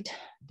slide.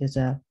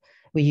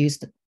 We use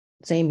the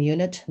same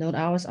unit, node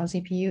hours on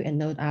CPU and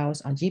node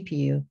hours on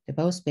GPU. They're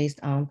both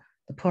based on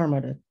the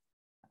Perlmutter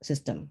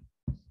system.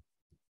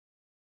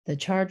 The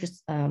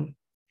charges on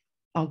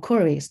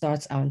Cori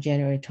starts on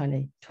January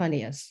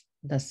 20th,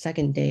 the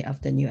second day of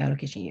the new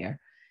allocation year.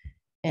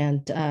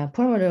 And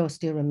Perlmutter will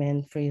still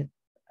remain free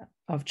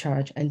of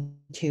charge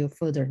until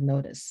further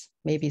notice,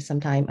 maybe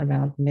sometime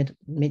around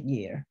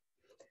mid-year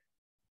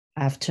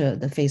after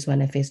the phase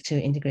 1 and phase 2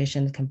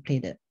 integration is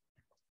completed.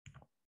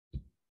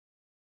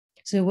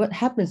 So what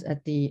happens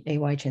at the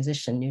AY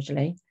transition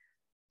usually?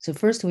 So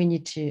first we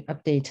need to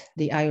update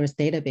the IRIS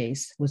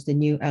database with the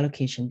new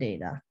allocation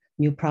data,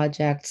 new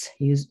projects,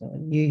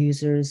 new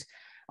users,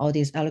 all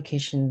these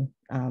allocation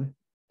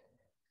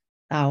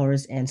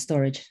hours and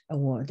storage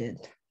awarded.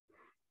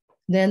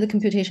 Then the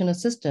computational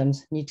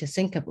systems need to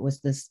sync up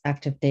with this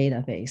active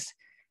database,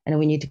 and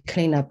we need to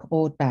clean up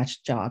old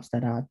batch jobs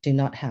that do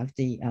not have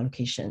the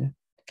allocation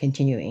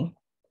continuing.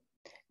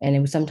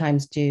 And we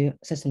sometimes do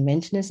system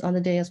maintenance on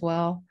the day as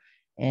well,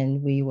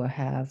 and we will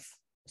have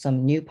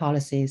some new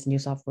policies, new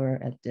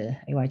software at the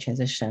AY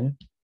transition.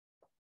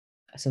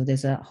 So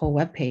there's a whole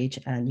web page,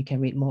 and you can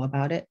read more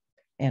about it.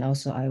 And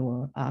also I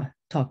will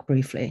talk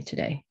briefly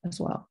today as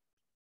well.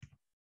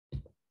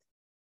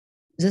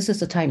 This is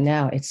the time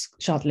now, it's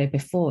shortly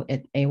before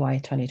AY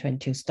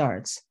 2022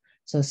 starts.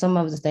 So some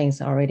of the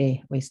things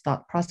already we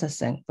start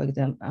processing. For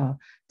example,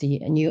 the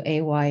new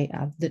AY,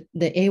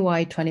 the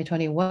AY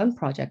 2021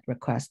 project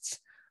requests,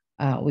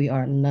 we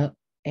are not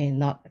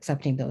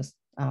accepting those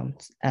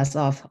as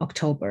of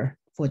October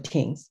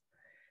 14th.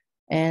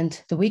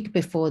 And the week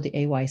before the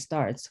AY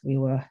starts, we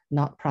will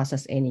not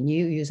process any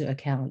new user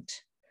account.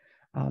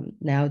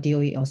 Now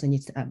DOE also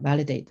needs to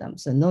validate them.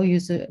 So no new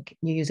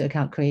user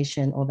account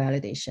creation or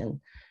validation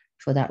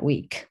for that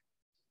week.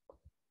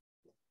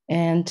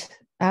 And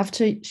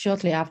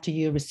shortly after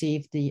you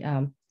receive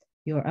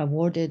your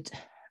awarded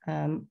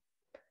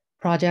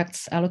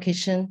projects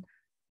allocation,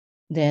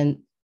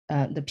 then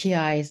the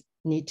PIs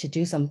need to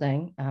do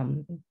something.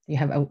 You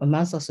have a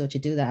month or so to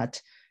do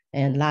that.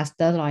 And last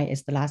deadline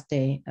is the last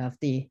day of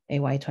the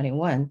AY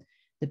 21.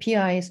 The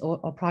PIs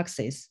or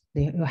proxies,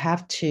 they will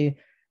have to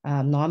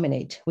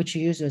nominate which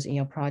users in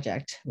your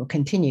project will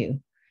continue.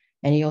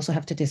 And you also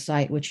have to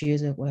decide which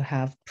user will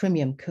have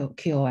premium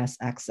QoS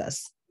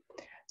access.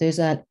 There's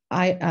an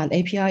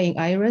API in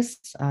IRIS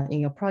in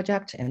your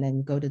project, and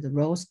then go to the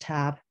roles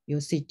tab,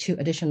 you'll see 2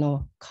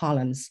 additional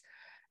columns.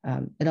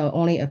 It'll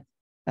only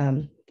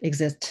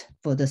exist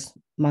for this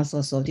month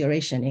or so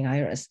duration in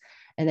IRIS.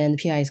 And then the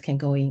PIs can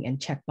go in and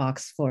check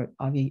box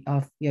of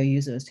your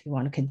users who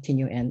want to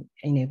continue and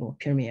enable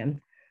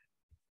premium.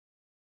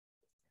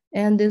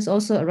 And there's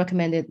also a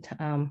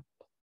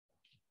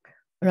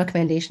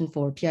recommendation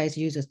for PIs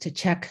users to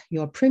check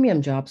your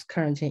premium jobs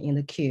currently in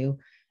the queue,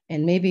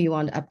 and maybe you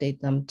want to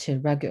update them to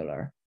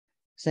regular,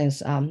 since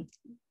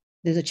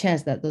there's a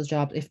chance that those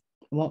jobs, if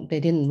they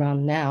didn't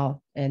run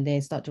now and they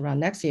start to run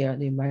next year,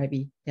 they might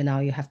be, and now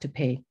you have to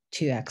pay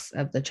 2x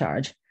of the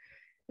charge.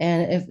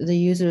 And if the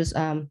users,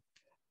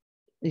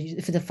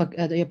 if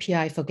your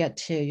PI forget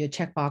to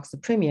checkbox the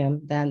premium,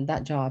 then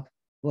that job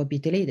will be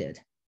deleted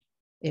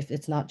if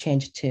it's not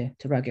changed to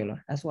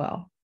regular as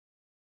well.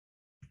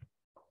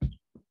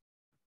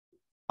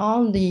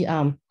 On the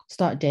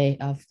start day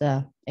of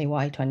the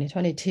AY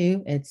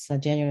 2022, it's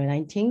January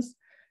 19th.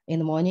 In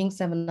the morning,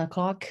 7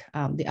 o'clock,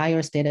 the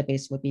IRIS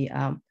database will be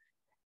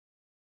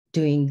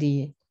doing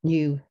the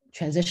new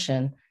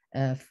transition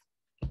of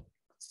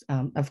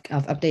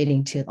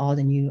updating to all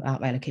the new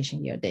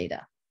allocation year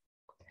data.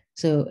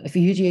 So if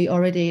you usually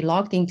already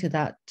logged into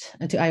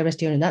to IRIS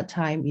during that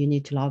time, you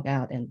need to log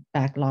out and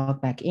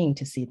log back in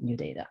to see the new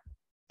data.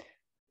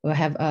 We'll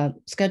have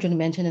scheduled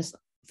maintenance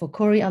for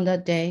Cori on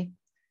that day.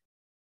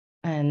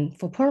 And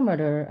for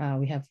Perlmutter,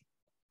 we have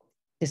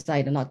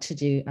decided not to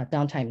do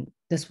downtime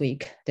this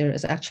week. There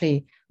is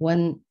actually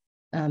one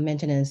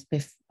maintenance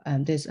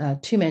there's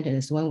two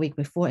maintenance, 1 week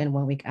before and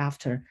 1 week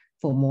after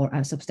for more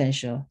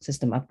substantial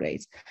system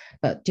upgrades.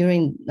 But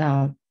during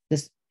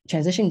this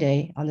transition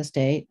day, on this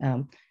day,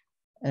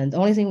 and the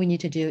only thing we need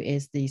to do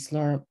is the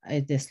Slurm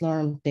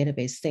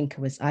database sync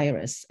with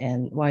Iris.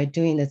 And while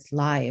doing this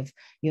live,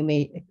 you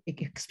may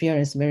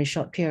experience a very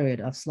short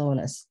period of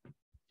slowness.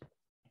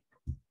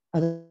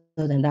 Other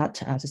than that,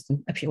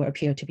 system will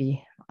appear to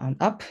be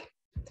up.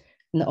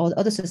 And all the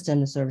other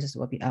system services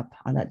will be up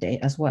on that day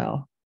as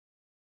well.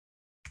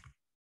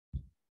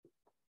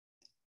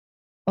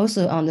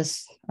 Also on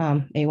this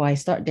AY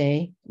start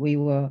day, we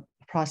will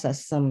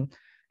process some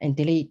and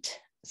delete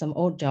some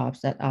old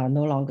jobs that are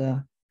no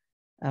longer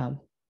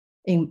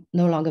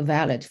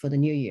valid for the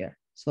new year.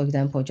 So for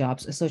example,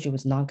 jobs associated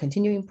with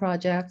non-continuing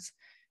projects,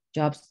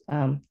 jobs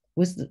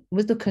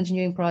with the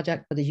continuing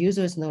project, but the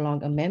user is no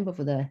longer a member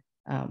for the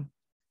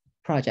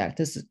project.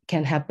 This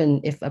can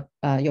happen if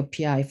your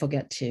PI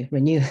forget to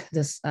renew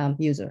this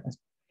user.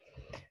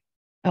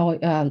 Or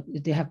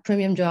they have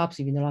premium jobs,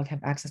 if you no longer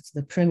have access to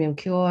the premium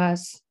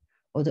QoS,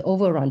 or the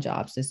overrun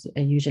jobs. This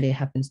usually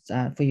happens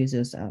for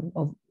users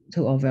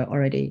who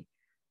already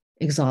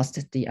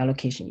exhausted the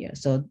allocation year.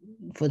 So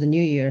for the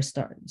new year,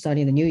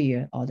 starting the new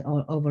year, all the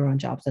overrun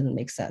jobs doesn't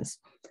make sense.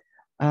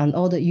 And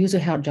all the user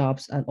held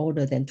jobs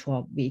older than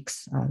 12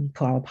 weeks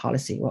per our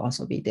policy will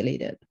also be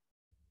deleted.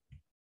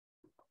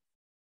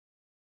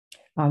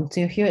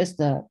 So here is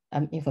the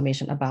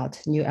information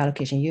about new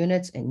allocation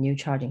units and new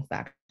charging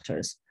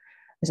factors.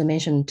 As I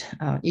mentioned,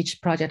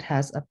 each project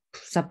has a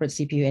separate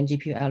CPU and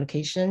GPU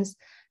allocations,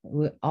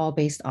 all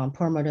based on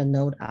per-meter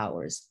node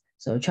hours.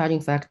 So charging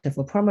factor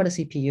for per-meter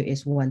CPU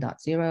is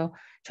 1.0.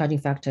 Charging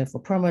factor for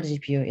per-meter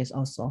GPU is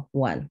also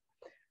 1.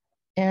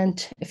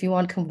 And if you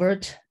want to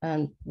convert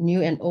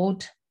new and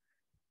old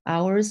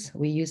hours,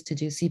 we used to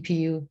do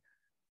CPU,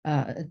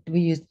 we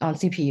use on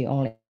CPU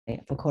only.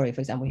 For Cori,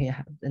 for example, we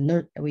have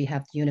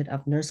the unit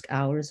of NERSC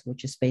hours,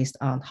 which is based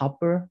on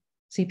Hopper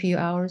CPU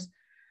hours.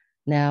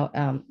 Now,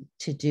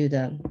 to do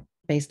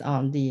based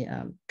on the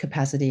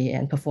capacity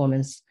and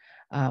performance,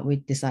 we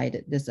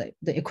decided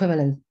the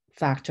equivalent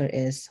factor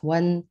is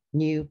 1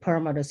 new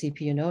per-meter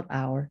CPU node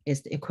hour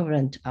is the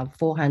equivalent of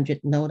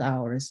 400 node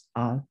hours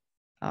on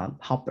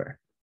Hopper.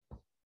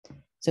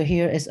 So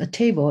here is a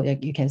table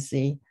that you can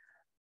see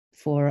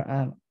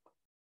for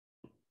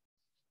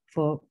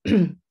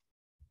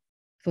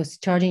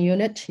charging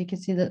unit. You can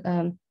see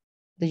the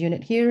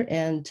unit here,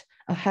 and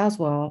a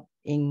Haswell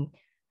in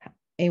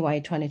AY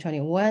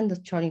 2021, the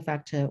charging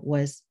factor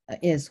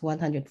is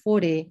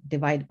 140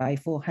 divided by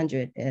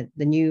 400.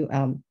 The new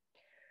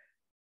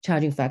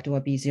charging factor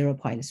will be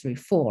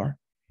 0.34.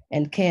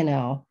 And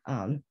KNL,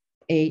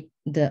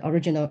 the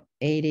original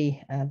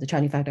 80, the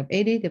charging factor of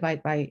 80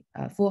 divided by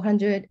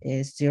 400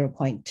 is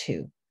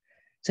 0.2.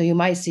 So you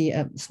might see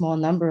a small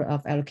number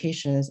of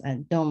allocations,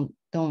 and don't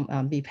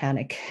be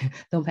panic.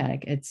 Don't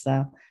panic. It's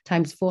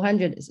times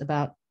 400 is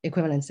about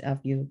equivalence of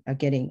you are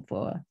getting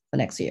for the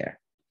next year.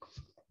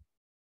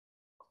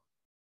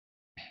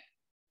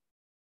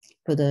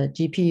 For the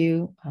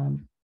GPU,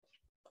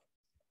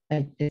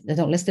 I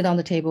don't list it on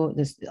the table.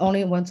 There's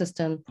only one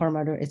system,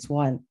 per-meter, it's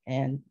 1,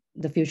 and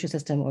the future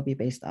system will be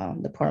based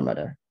on the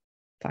per-meter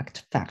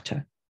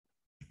factor.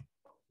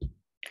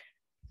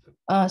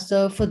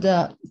 So for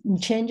the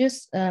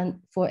changes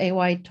for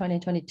AY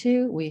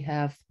 2022, we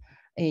have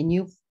a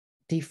new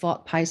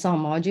default Python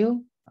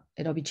module.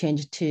 It'll be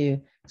changed to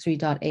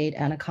 3.8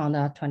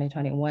 Anaconda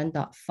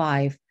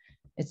 2021.5.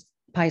 It's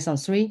Python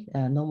 3,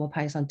 no more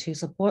Python 2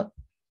 support.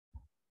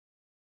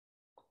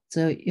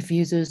 So if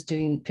users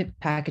doing pip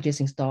packages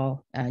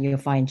install, you'll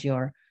find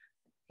your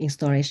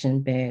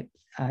installation bit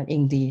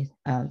in the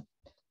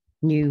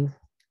new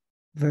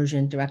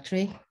version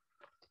directory.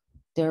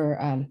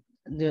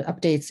 The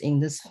updates in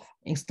this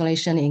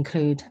installation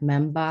include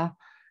Mamba,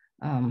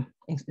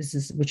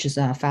 which is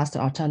a faster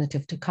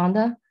alternative to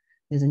Conda.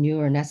 There's a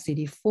newer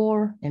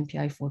netcd4,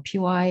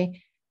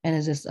 MPI4PY, and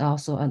there's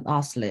also an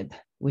OSLib,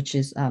 which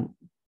is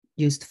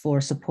used for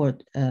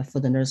support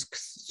for the NERSC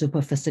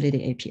Super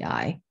Facility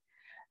API.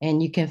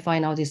 And you can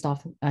find all this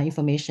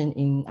information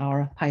in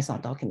our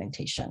Python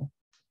documentation.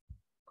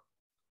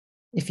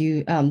 If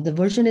you, the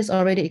version is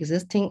already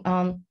existing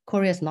on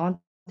Cori's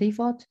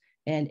non-default,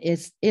 and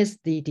is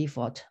the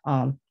default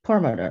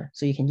per-meter,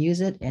 so you can use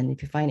it. And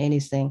if you find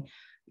anything,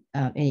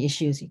 any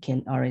issues, you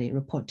can already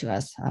report to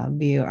us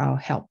via our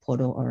help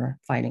portal or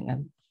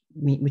filing,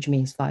 which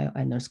means file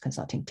a NERSC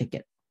consulting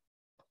ticket.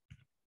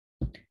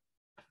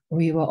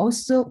 We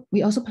also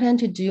plan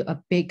to do a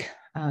big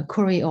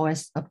Cori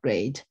OS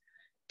upgrade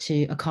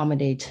to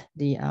accommodate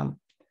the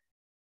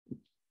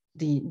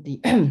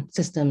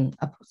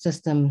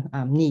system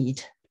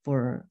need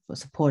for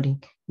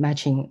supporting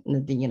matching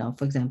the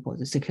for example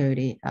the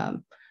security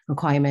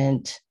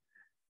requirement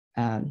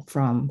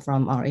from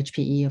our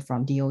HPE or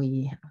from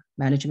DOE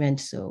management.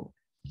 So,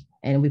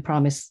 and we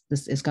promise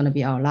this is going to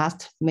be our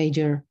last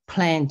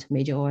planned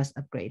major OS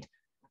upgrade,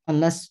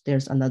 unless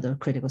there's another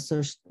critical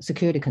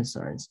security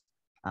concerns.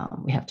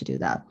 We have to do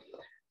that.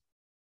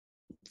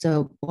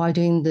 So while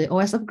doing the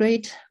OS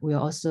upgrade, we're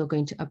also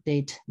going to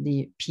update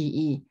the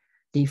PE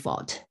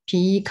default.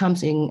 PE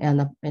comes in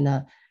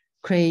a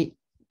Cray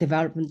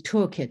development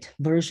toolkit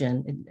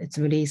version. It's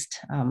released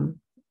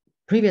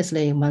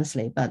previously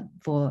monthly, but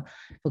for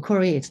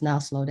Cori, it's now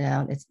slowed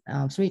down. It's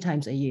 3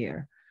 times a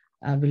year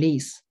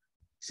release.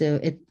 So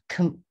it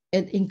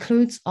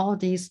includes all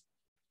these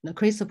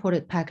Cray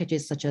supported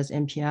packages such as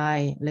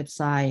MPI,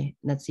 libsci,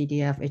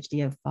 netcdf,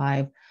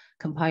 HDF5,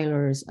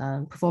 compilers,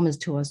 performance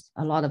tools,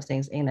 a lot of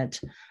things in it.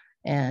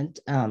 And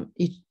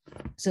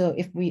so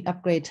if we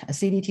upgrade a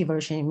CDT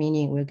version,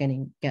 meaning we're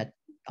going to get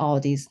all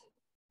these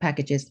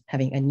packages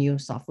having a new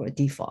software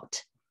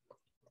default.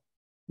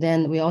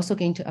 Then we're also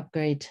going to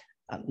upgrade,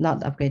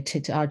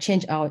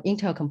 change our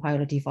Intel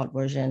compiler default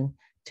version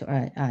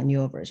to a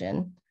newer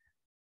version.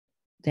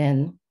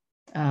 Then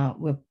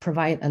we'll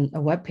provide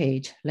a web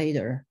page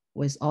later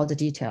with all the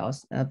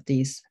details of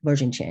these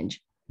version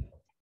change.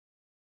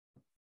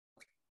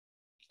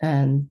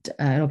 And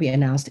it'll be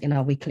announced in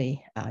our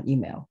weekly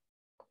email.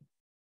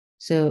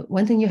 So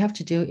one thing you have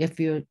to do if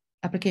your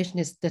application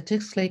is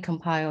statically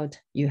compiled,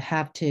 you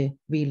have to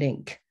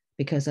relink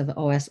because of the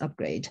OS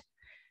upgrade.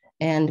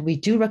 And we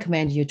do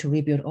recommend you to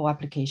rebuild all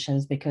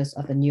applications because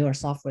of the newer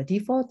software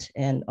default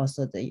and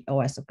also the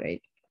OS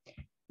upgrade.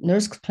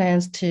 NERSC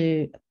plans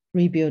to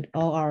rebuild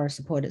all our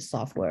supported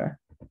software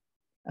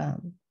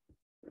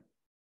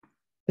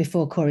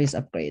before Cori is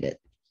upgraded.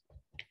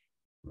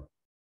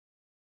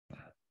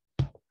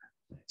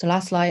 So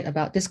last slide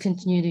about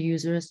discontinued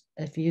users.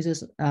 If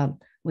users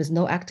with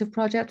no active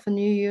project for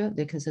New Year,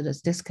 they consider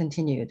it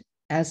discontinued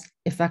as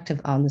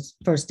effective on the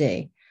first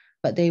day,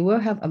 but they will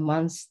have a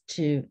month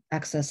to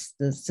access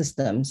the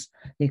systems.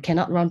 They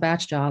cannot run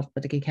batch jobs,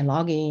 but they can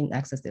log in,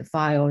 access their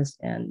files,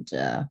 and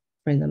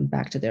bring them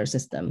back to their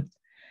system.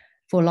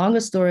 For longer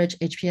storage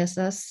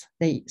HPSS,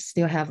 they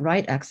still have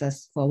write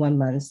access for 1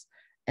 month,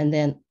 and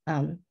then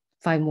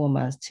 5 more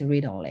months to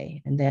read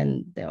only, and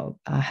then they'll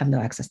have no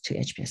access to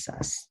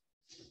HPSS.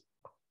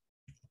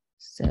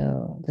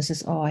 So this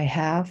is all I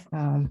have.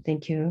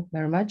 Thank you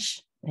very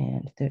much.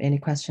 And if there are any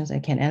questions I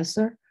can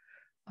answer,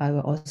 I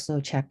will also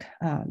check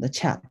the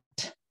chat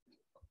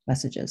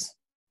messages.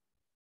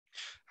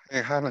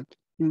 Hey, Helen,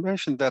 you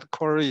mentioned that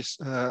Cori's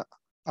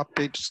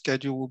update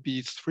schedule will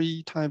be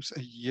 3 times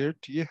a year.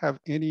 Do you have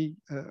any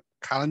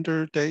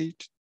calendar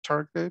date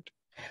target?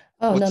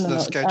 Oh, What's no. the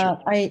schedule?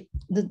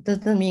 That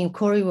doesn't mean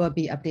Cori will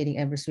be updating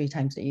every 3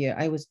 times a year.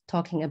 I was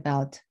talking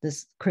about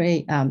this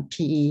Cray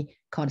PE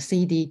called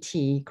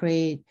CDT,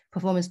 Cray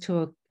Performance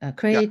Tool,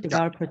 Cray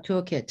Developer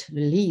Toolkit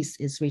release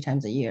is 3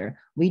 times a year.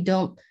 We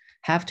don't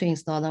have to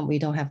install them. We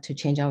don't have to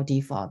change our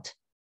default.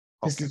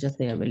 This is just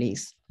their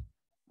release.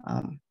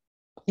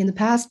 In the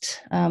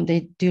past,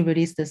 they do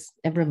release this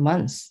every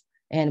month,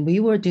 and we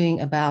were doing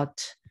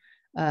about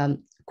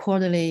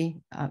quarterly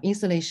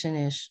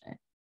installation-ish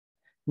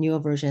newer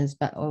versions,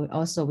 but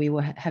also we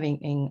were having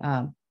in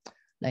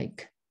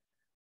like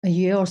a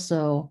year or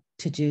so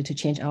to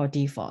change our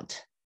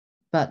default.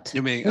 But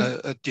you mean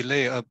a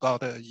delay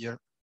about a year?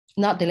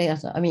 Not delay.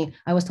 I mean,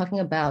 I was talking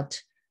about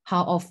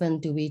how often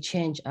do we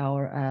change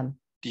our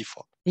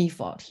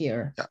default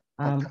here.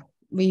 Yeah.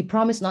 We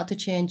promise not to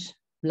change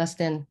less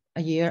than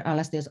a year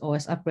unless there's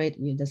OS upgrade.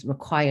 You're just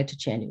required to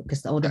change it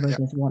because the older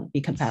versions won't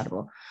be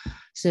compatible.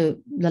 So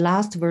the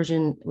last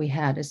version we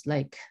had is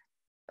like,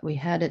 we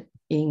had it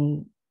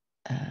in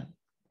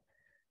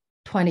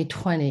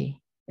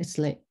 2020. It's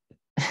like,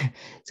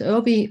 so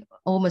it'll be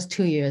almost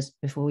 2 years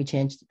before we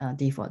change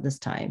default this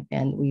time.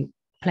 And we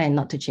plan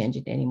not to change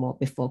it anymore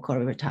before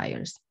Cori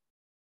retires.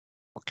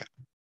 Okay.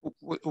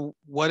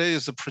 What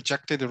is the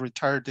projected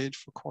retire date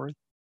for Cori?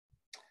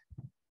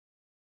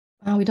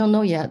 We don't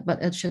know yet,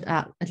 but it should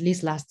at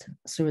least last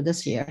through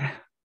this year.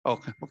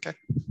 Okay, okay.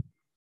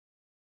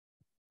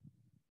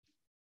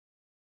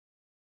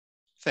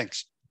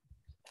 Thanks.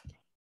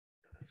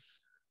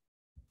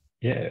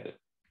 Yeah,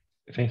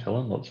 thanks,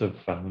 Helen. Lots of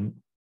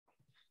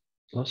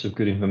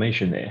good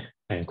information there,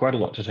 and quite a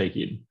lot to take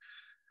in.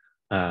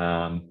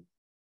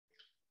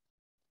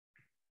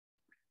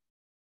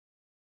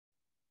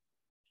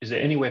 Is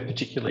there anywhere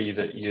particularly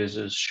that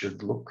users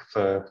should look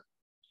for,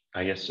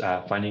 I guess,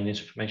 finding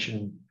this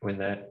information when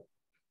the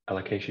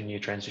allocation year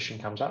transition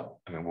comes up?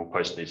 I mean, we'll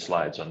post these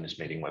slides on this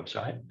meeting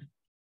website.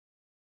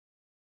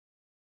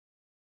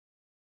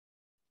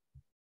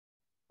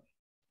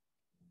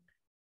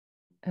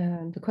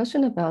 The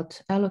question about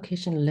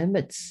allocation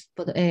limits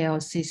for the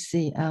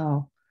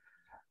ALCCL,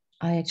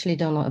 I actually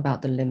don't know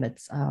about the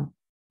limits.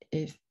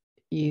 If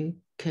you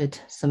could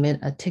submit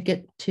a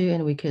ticket to,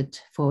 and we could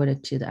forward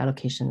it to the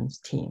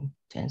allocations team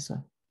to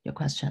answer your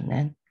question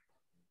then.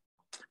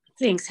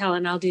 Thanks,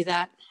 Helen. I'll do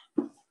that.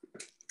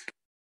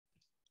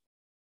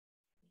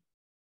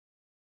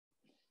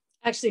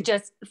 Actually,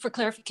 just for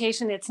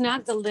clarification, it's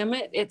not the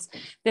limit, it's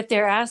that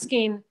they're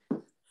asking,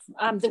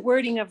 the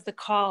wording of the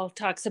call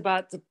talks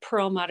about the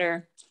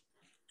Perlmutter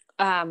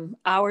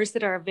hours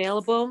that are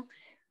available,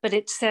 but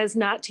it says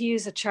not to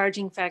use a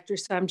charging factor.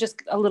 So I'm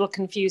just a little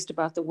confused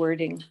about the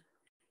wording.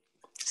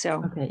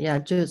 So okay, yeah,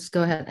 just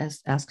go ahead and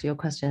ask your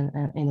question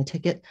in the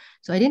ticket.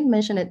 So I didn't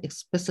mention it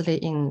explicitly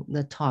in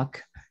the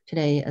talk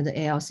today at the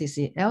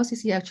ALCC.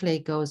 ALCC actually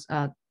goes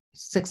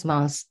 6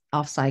 months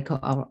off cycle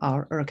of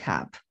our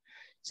ERCAP.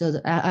 So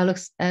the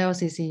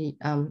ALCC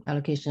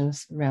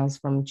allocations runs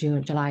from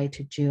July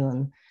to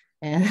June,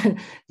 and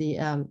the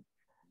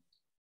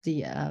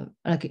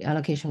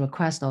allocation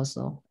request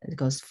also, it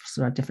goes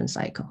through a different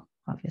cycle,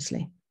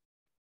 obviously.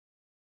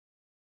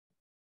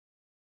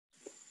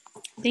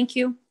 thank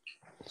you.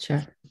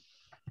 Sure.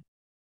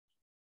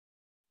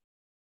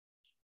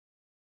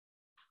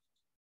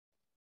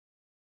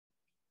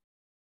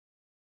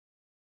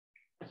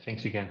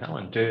 Thanks again,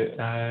 Helen.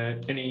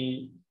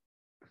 Any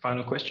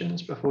final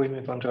questions before we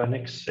move on to our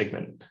next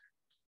segment?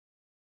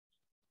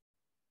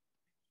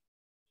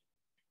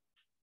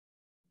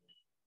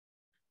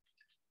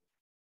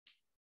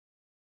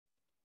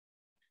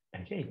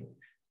 Okay.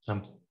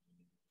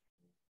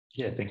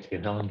 Yeah, thanks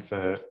again, Helen,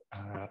 for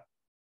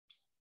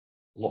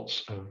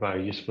lots of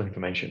useful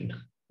information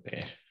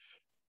there.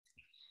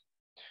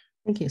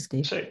 Thank you,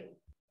 Steve.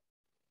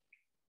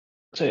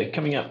 So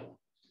coming up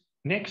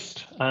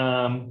next,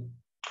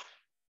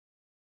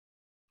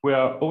 we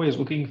are always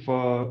looking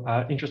for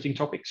interesting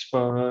topics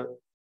for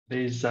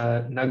these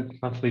NUG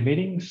monthly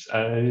meetings.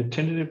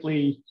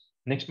 Tentatively,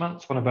 next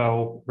month, one of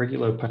our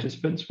regular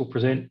participants will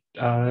present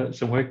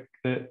some work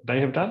that they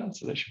have done,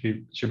 so that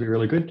should be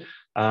really good.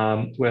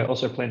 We're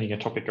also planning a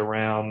topic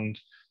around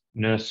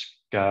nurse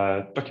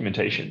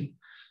documentation,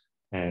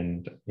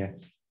 and yeah,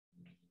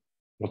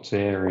 what's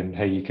there and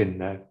how you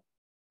can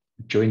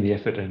join the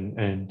effort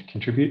and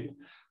contribute.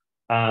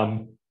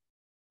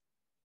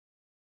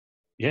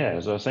 Yeah,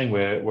 as I was saying,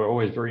 we're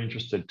always very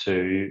interested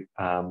to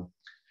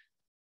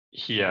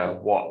hear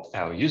what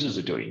our users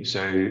are doing.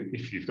 So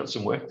if you've got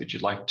some work that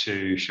you'd like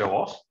to show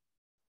off,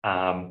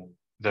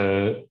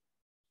 the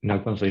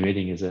NUG monthly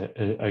meeting is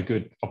a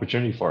good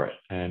opportunity for it.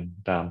 And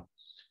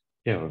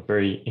yeah, we're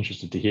very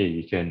interested to hear.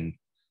 You can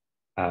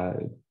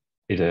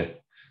either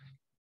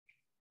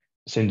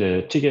send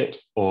a ticket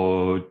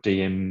or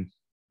DM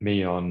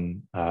me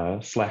on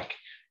Slack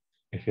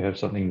if you have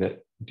something that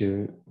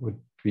you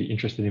would be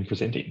interested in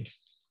presenting.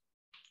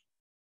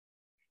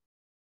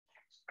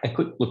 A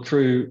quick look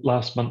through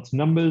last month's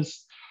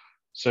numbers.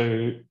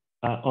 So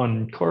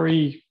on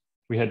Corey,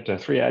 we had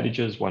 3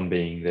 outages, one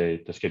being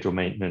the scheduled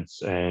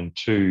maintenance and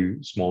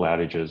 2 small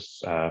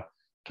outages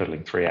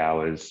totaling 3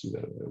 hours.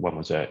 One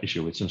was an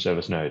issue with some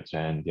service nodes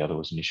and the other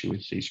was an issue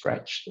with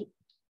C-Scratch.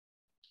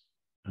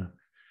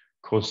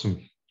 Caused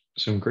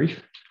some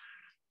grief.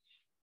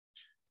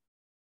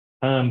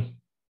 So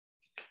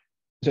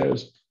I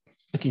was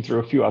looking through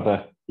a few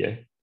other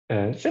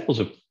samples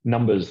of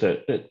numbers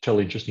that tell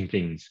interesting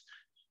things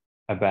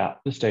about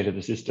the state of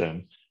the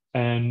system.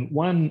 And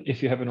one,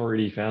 if you haven't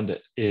already found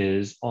it,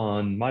 is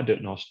on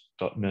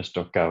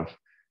my.nurse.gov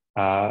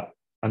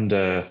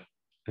under,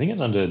 I think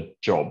it's under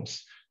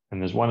jobs.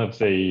 And there's one of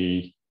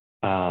the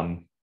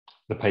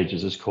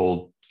pages is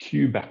called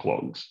queue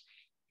backlogs.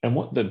 And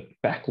what the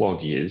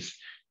backlog is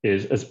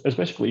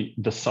basically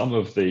the sum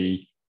of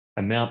the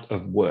amount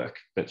of work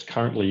that's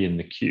currently in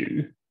the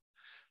queue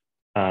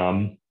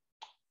in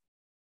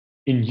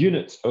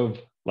units of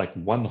like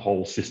one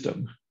whole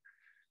system.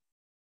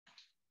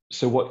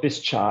 So what this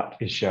chart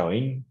is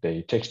showing,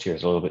 the text here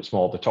is a little bit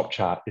small, the top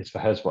chart is for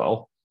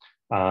Haswell,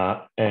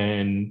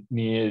 and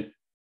near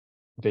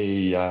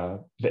the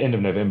end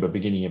of November,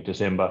 beginning of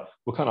December,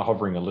 we're kind of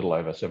hovering a little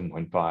over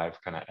 7.5,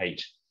 kind of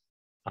 8,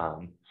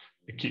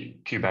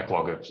 queue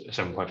backlog of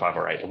 7.5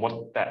 or 8. And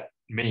what that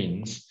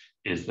means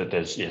is that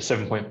there's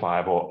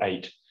 7.5 or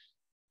 8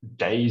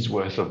 days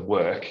worth of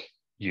work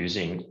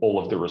using all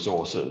of the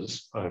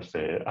resources of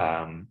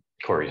the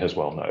Corey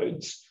Haswell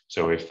nodes.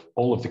 So if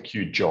all of the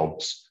queued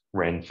jobs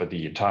ran for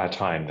the entire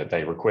time that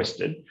they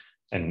requested,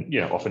 and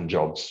often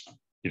jobs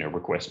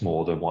request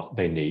more than what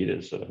they need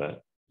as sort of a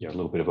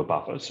little bit of a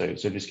buffer. So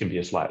this can be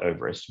a slight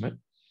overestimate,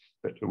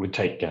 but it would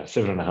take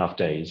 7.5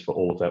 days for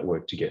all of that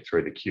work to get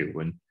through the queue,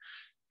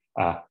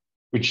 and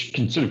which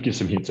can sort of give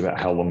some hints about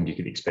how long you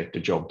can expect a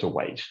job to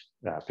wait,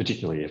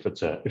 particularly if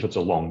it's a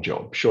long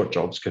job. Short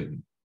jobs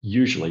can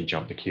usually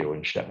jump the queue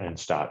and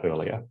start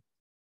earlier.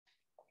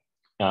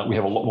 We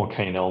have a lot more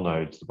KNL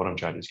nodes. The bottom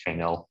chart is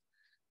KNL.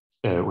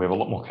 We have a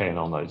lot more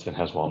KNL nodes than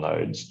Haswell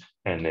nodes,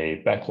 and the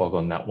backlog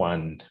on that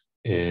one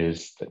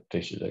is that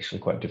this is actually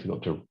quite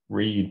difficult to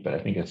read, but I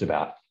think it's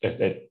about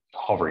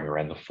hovering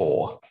around the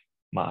 4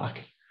 mark.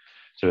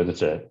 So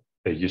that's a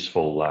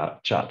useful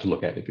chart to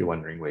look at if you're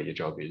wondering where your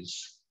job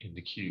is in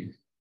the queue.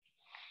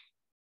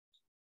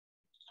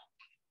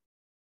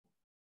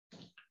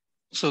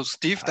 So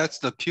Steve, that's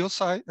the queue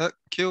size,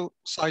 queue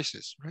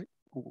sizes, right?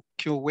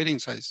 Queue waiting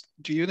size.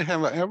 Do you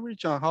have an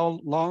average on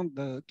how long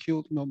the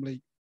queue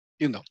normally,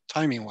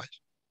 timing wise?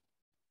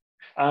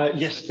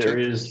 Yes, there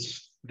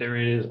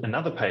is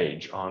another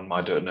page on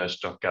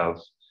my.nurse.gov.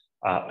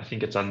 I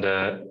think it's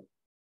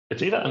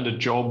either under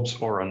jobs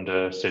or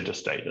under center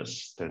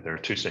status. There are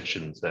 2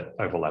 sections that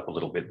overlap a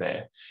little bit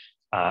there.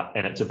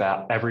 And it's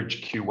about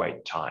average queue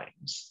wait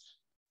times.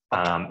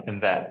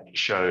 And that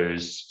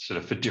shows sort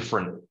of for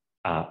different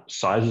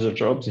sizes of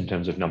jobs in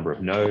terms of number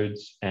of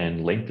nodes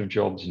and length of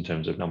jobs in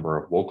terms of number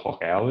of wall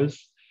clock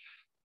hours.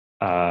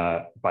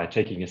 By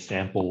taking a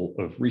sample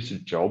of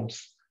recent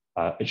jobs,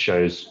 it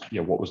shows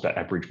what was that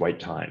average wait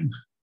time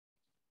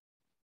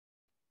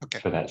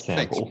for that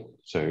sample.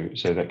 So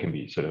that can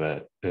be sort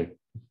of a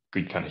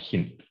good kind of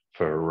hint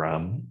for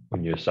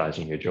when you're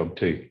sizing your job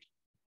too.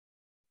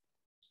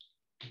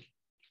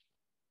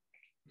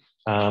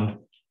 I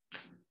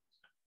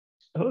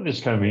thought this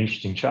is kind of an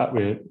interesting chart.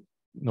 We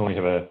normally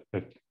have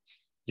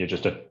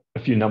just a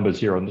few numbers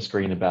here on the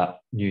screen about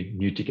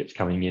new tickets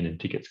coming in and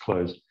tickets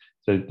closed.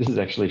 So this is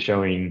actually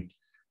showing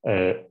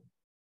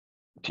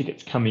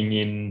tickets coming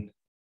in,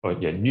 or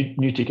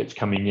new tickets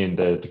coming in.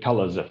 The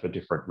colors are for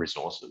different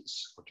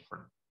resources or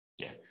different,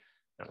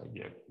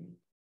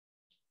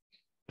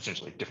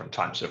 essentially different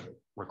types of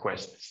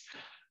requests.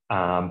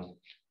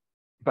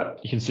 But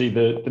you can see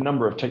the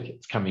number of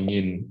tickets coming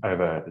in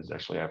over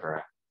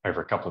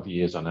a couple of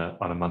years on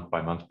a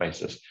month-by-month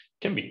basis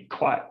can be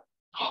quite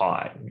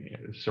high,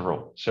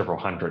 several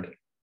hundred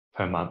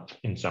per month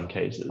in some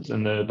cases.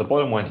 And the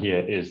bottom one here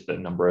is the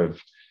number of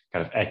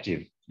kind of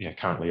active,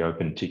 currently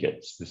open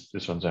tickets.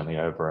 This one's only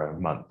over a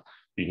month.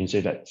 You can see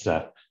that's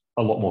a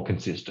lot more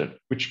consistent,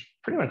 which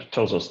pretty much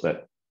tells us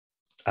that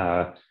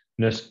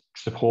nurse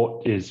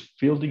support is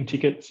fielding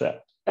tickets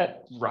at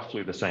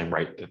roughly the same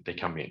rate that they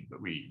come in, but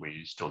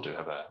we still do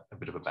have a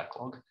bit of a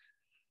backlog.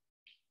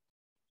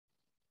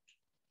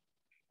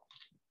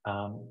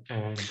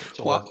 And that's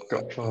all I've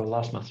got for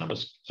last month's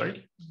numbers.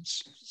 Sorry,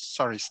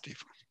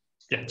 Steve.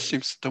 Yeah. It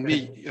seems to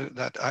me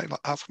that I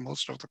ask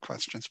most of the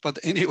questions, but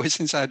anyway,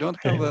 since I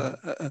don't have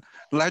a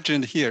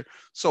legend here,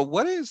 so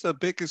what is the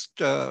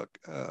biggest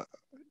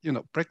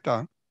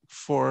breakdown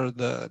for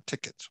the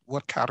tickets?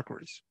 What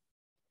categories?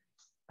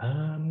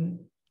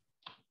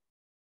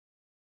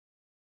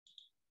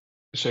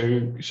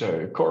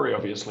 So Corey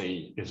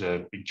obviously is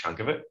a big chunk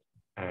of it,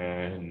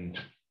 and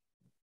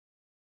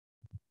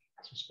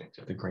I suspect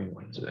that the green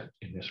ones are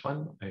in this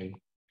one. I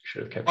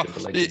should have captured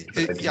the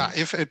legend. Yeah,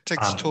 if it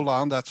takes too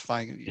long, that's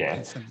fine.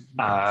 Yeah.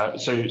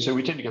 So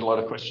we tend to get a lot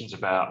of questions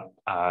about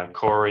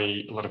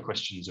Corey, a lot of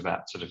questions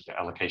about sort of the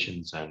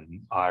allocations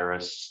and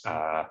iris,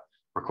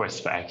 requests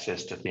for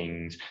access to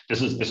things.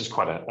 This is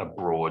quite a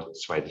broad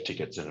swathe of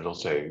tickets, and it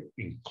also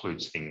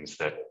includes things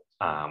that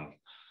are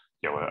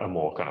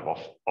more kind of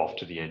off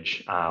to the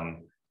edge.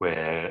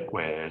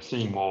 We're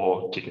seeing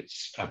more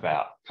tickets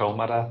about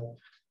Perlmutter.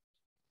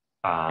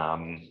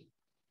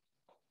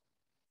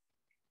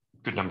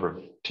 Good number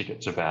of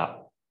tickets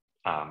about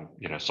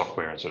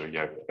software and sort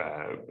of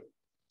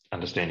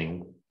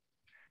understanding,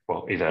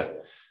 well,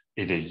 either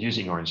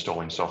using or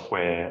installing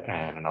software,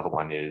 and another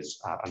one is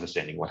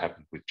understanding what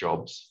happened with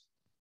jobs.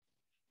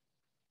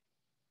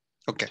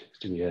 Okay.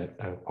 To be a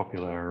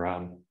popular,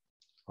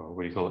 or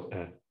what do you call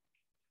it,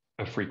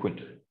 a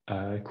frequent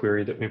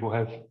query that people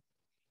have.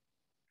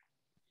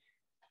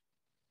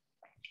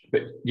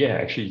 But yeah,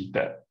 actually,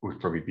 that would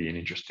probably be an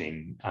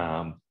interesting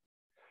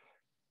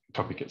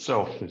topic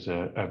itself. There's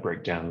a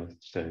breakdown of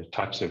the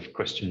types of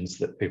questions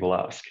that people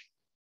ask.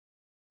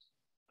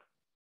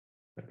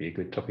 That'd be a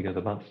good topic of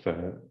the month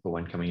for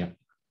one coming up.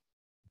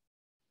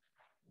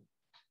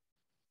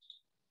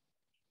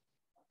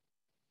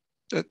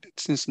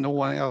 Since no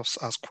one else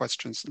asked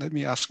questions, let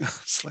me ask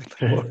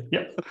slightly more.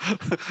 Yeah.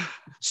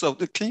 So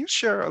can you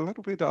share a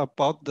little bit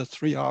about the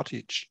 3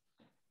 outage?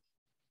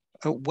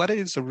 What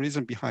is the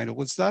reason behind it?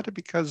 Was that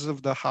because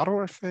of the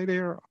hardware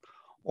failure,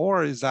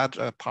 or is that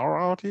a power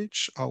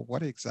outage, or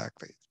what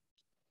exactly?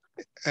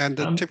 And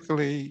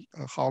typically,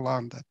 how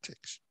long that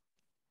takes?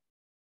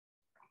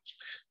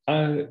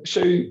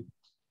 So,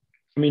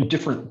 I mean,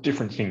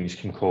 different things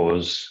can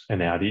cause an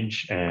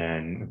outage,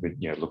 and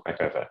look back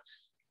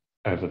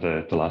over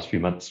the last few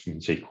months, we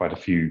can see quite a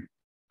few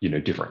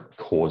different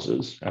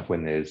causes of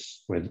when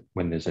there's an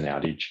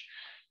outage.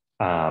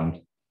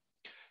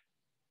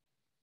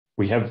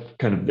 We have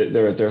kind of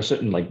there are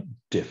certain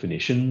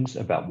definitions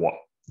about what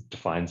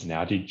defines an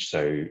outage.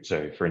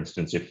 So for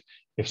instance,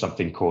 if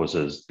something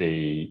causes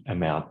the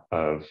amount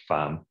of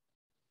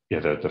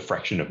the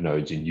fraction of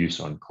nodes in use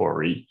on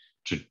Corey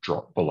to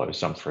drop below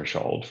some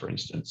threshold, for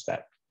instance,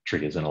 that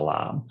triggers an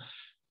alarm,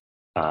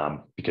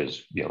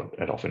 because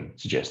it often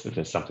suggests that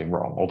there's something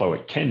wrong, although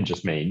it can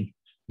just mean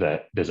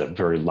that there's a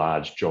very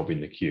large job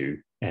in the queue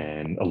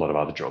and a lot of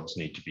other jobs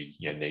need to be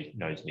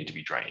nodes need to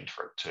be drained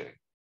for it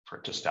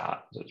to start.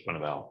 So it's one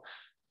of our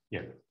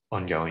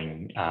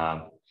ongoing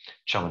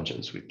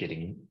challenges with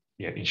getting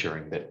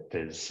ensuring that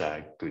there's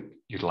good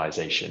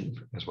utilization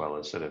as well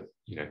as sort of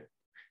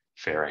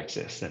fair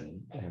access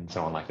and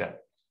so on like that.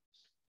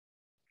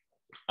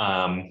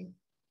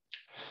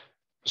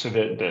 So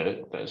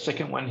the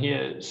second one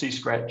here,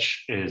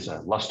 C-Scratch, is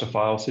a Lustre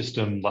file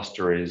system.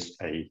 Lustre is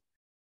a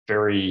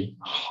very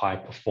high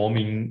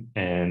performing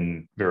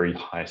and very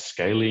high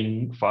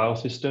scaling file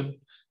system,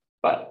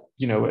 but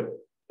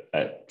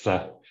it's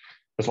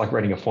like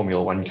running a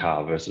Formula One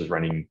car versus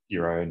running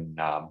your own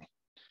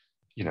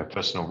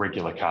personal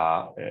regular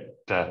car.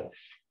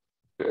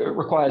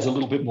 requires a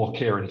little bit more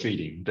care and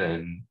feeding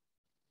than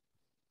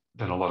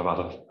a lot of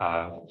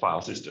other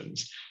file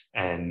systems.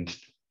 And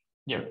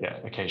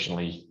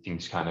occasionally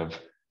things kind of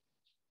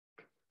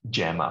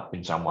jam up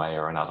in some way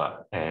or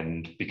another.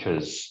 And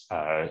because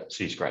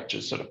C scratch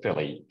is sort of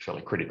fairly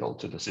critical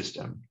to the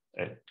system,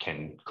 it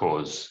can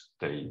cause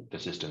the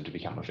system to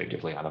become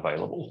effectively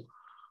unavailable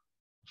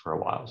for a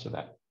while. So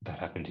that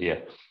happened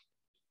here.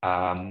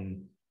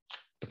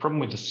 The problem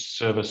with the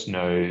service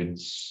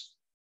nodes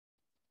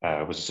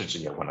was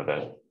essentially one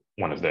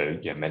of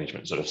the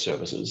management sort of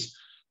services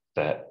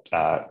that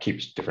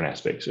keeps different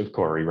aspects of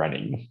Cori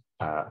running.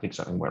 I think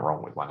something went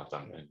wrong with one of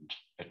them, and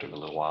it took a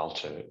little while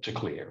to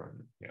clear,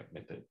 and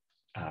meant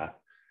that.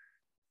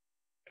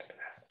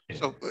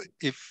 So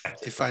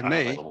if I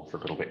may, for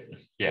a little bit,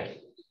 yeah.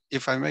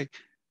 If I may,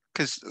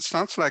 because it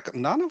sounds like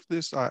none of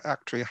these are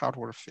actually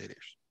hardware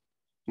failures.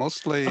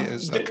 Mostly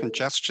is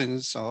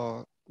congestions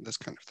or this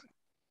kind of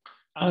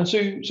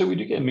thing. So we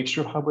do get a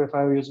mixture of hardware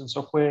failures and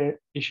software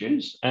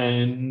issues,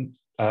 and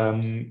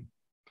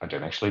I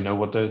don't actually know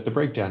what the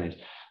breakdown is.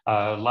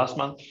 Last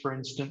month, for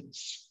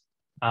instance,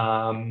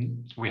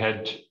 we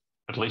had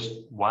at least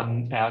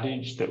one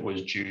outage that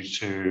was due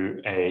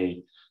to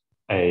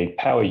a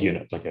power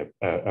unit, like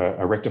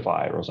a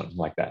rectifier or something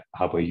like that.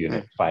 Hardware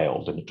unit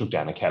failed and it took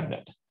down a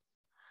cabinet.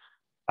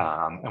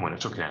 And when it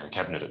took down a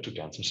cabinet, it took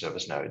down some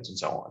service nodes and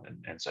so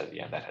on. And so,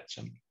 yeah, that had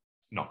some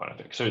knock-on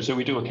effects. So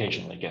we do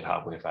occasionally get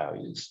hardware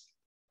failures.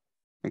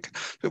 Okay.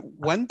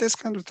 When this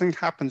kind of thing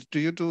happens, do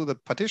you do the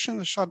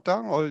partition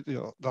shutdown or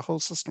the whole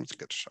system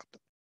gets shut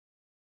down?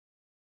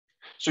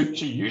 So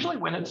usually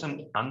when it's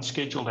an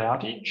unscheduled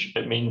outage,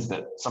 it means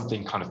that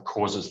something kind of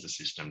causes the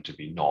system to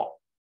be not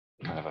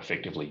kind of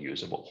effectively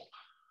usable.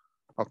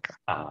 Okay.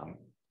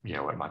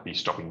 It might be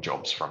stopping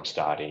jobs from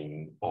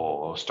starting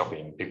or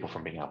stopping people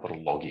from being able to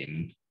log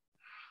in,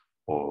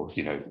 or,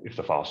 if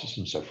the file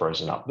system's so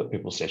frozen up that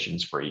people's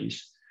sessions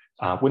freeze.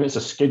 When it's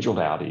a scheduled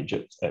outage,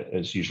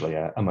 it's usually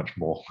a much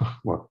more,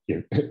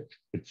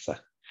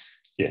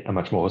 a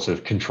much more sort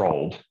of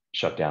controlled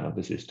shutdown of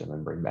the system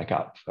and bring back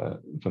up for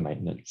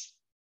maintenance.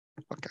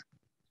 Okay.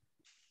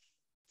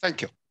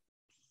 Thank you.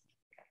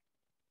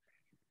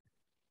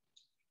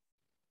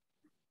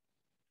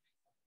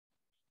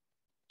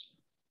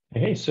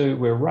 Okay, so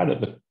we're right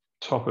at the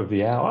top of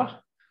the hour.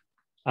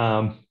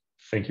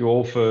 Thank you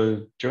all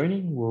for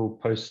joining. We'll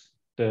post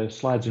the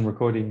slides and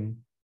recording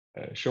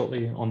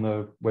shortly on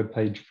the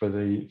webpage for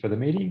the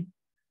meeting,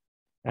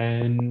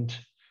 and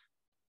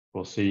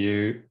we'll see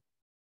you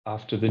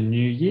after the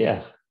new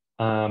year.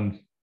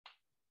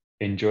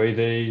 Enjoy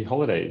the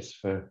holidays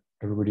for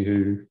everybody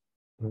who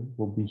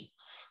will be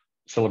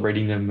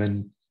celebrating them,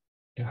 and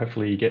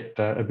hopefully you get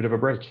a bit of a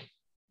break.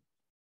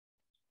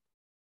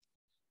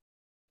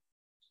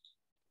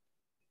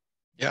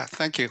 Yeah,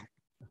 thank you.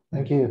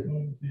 Thank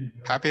you.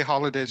 Happy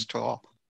holidays to all.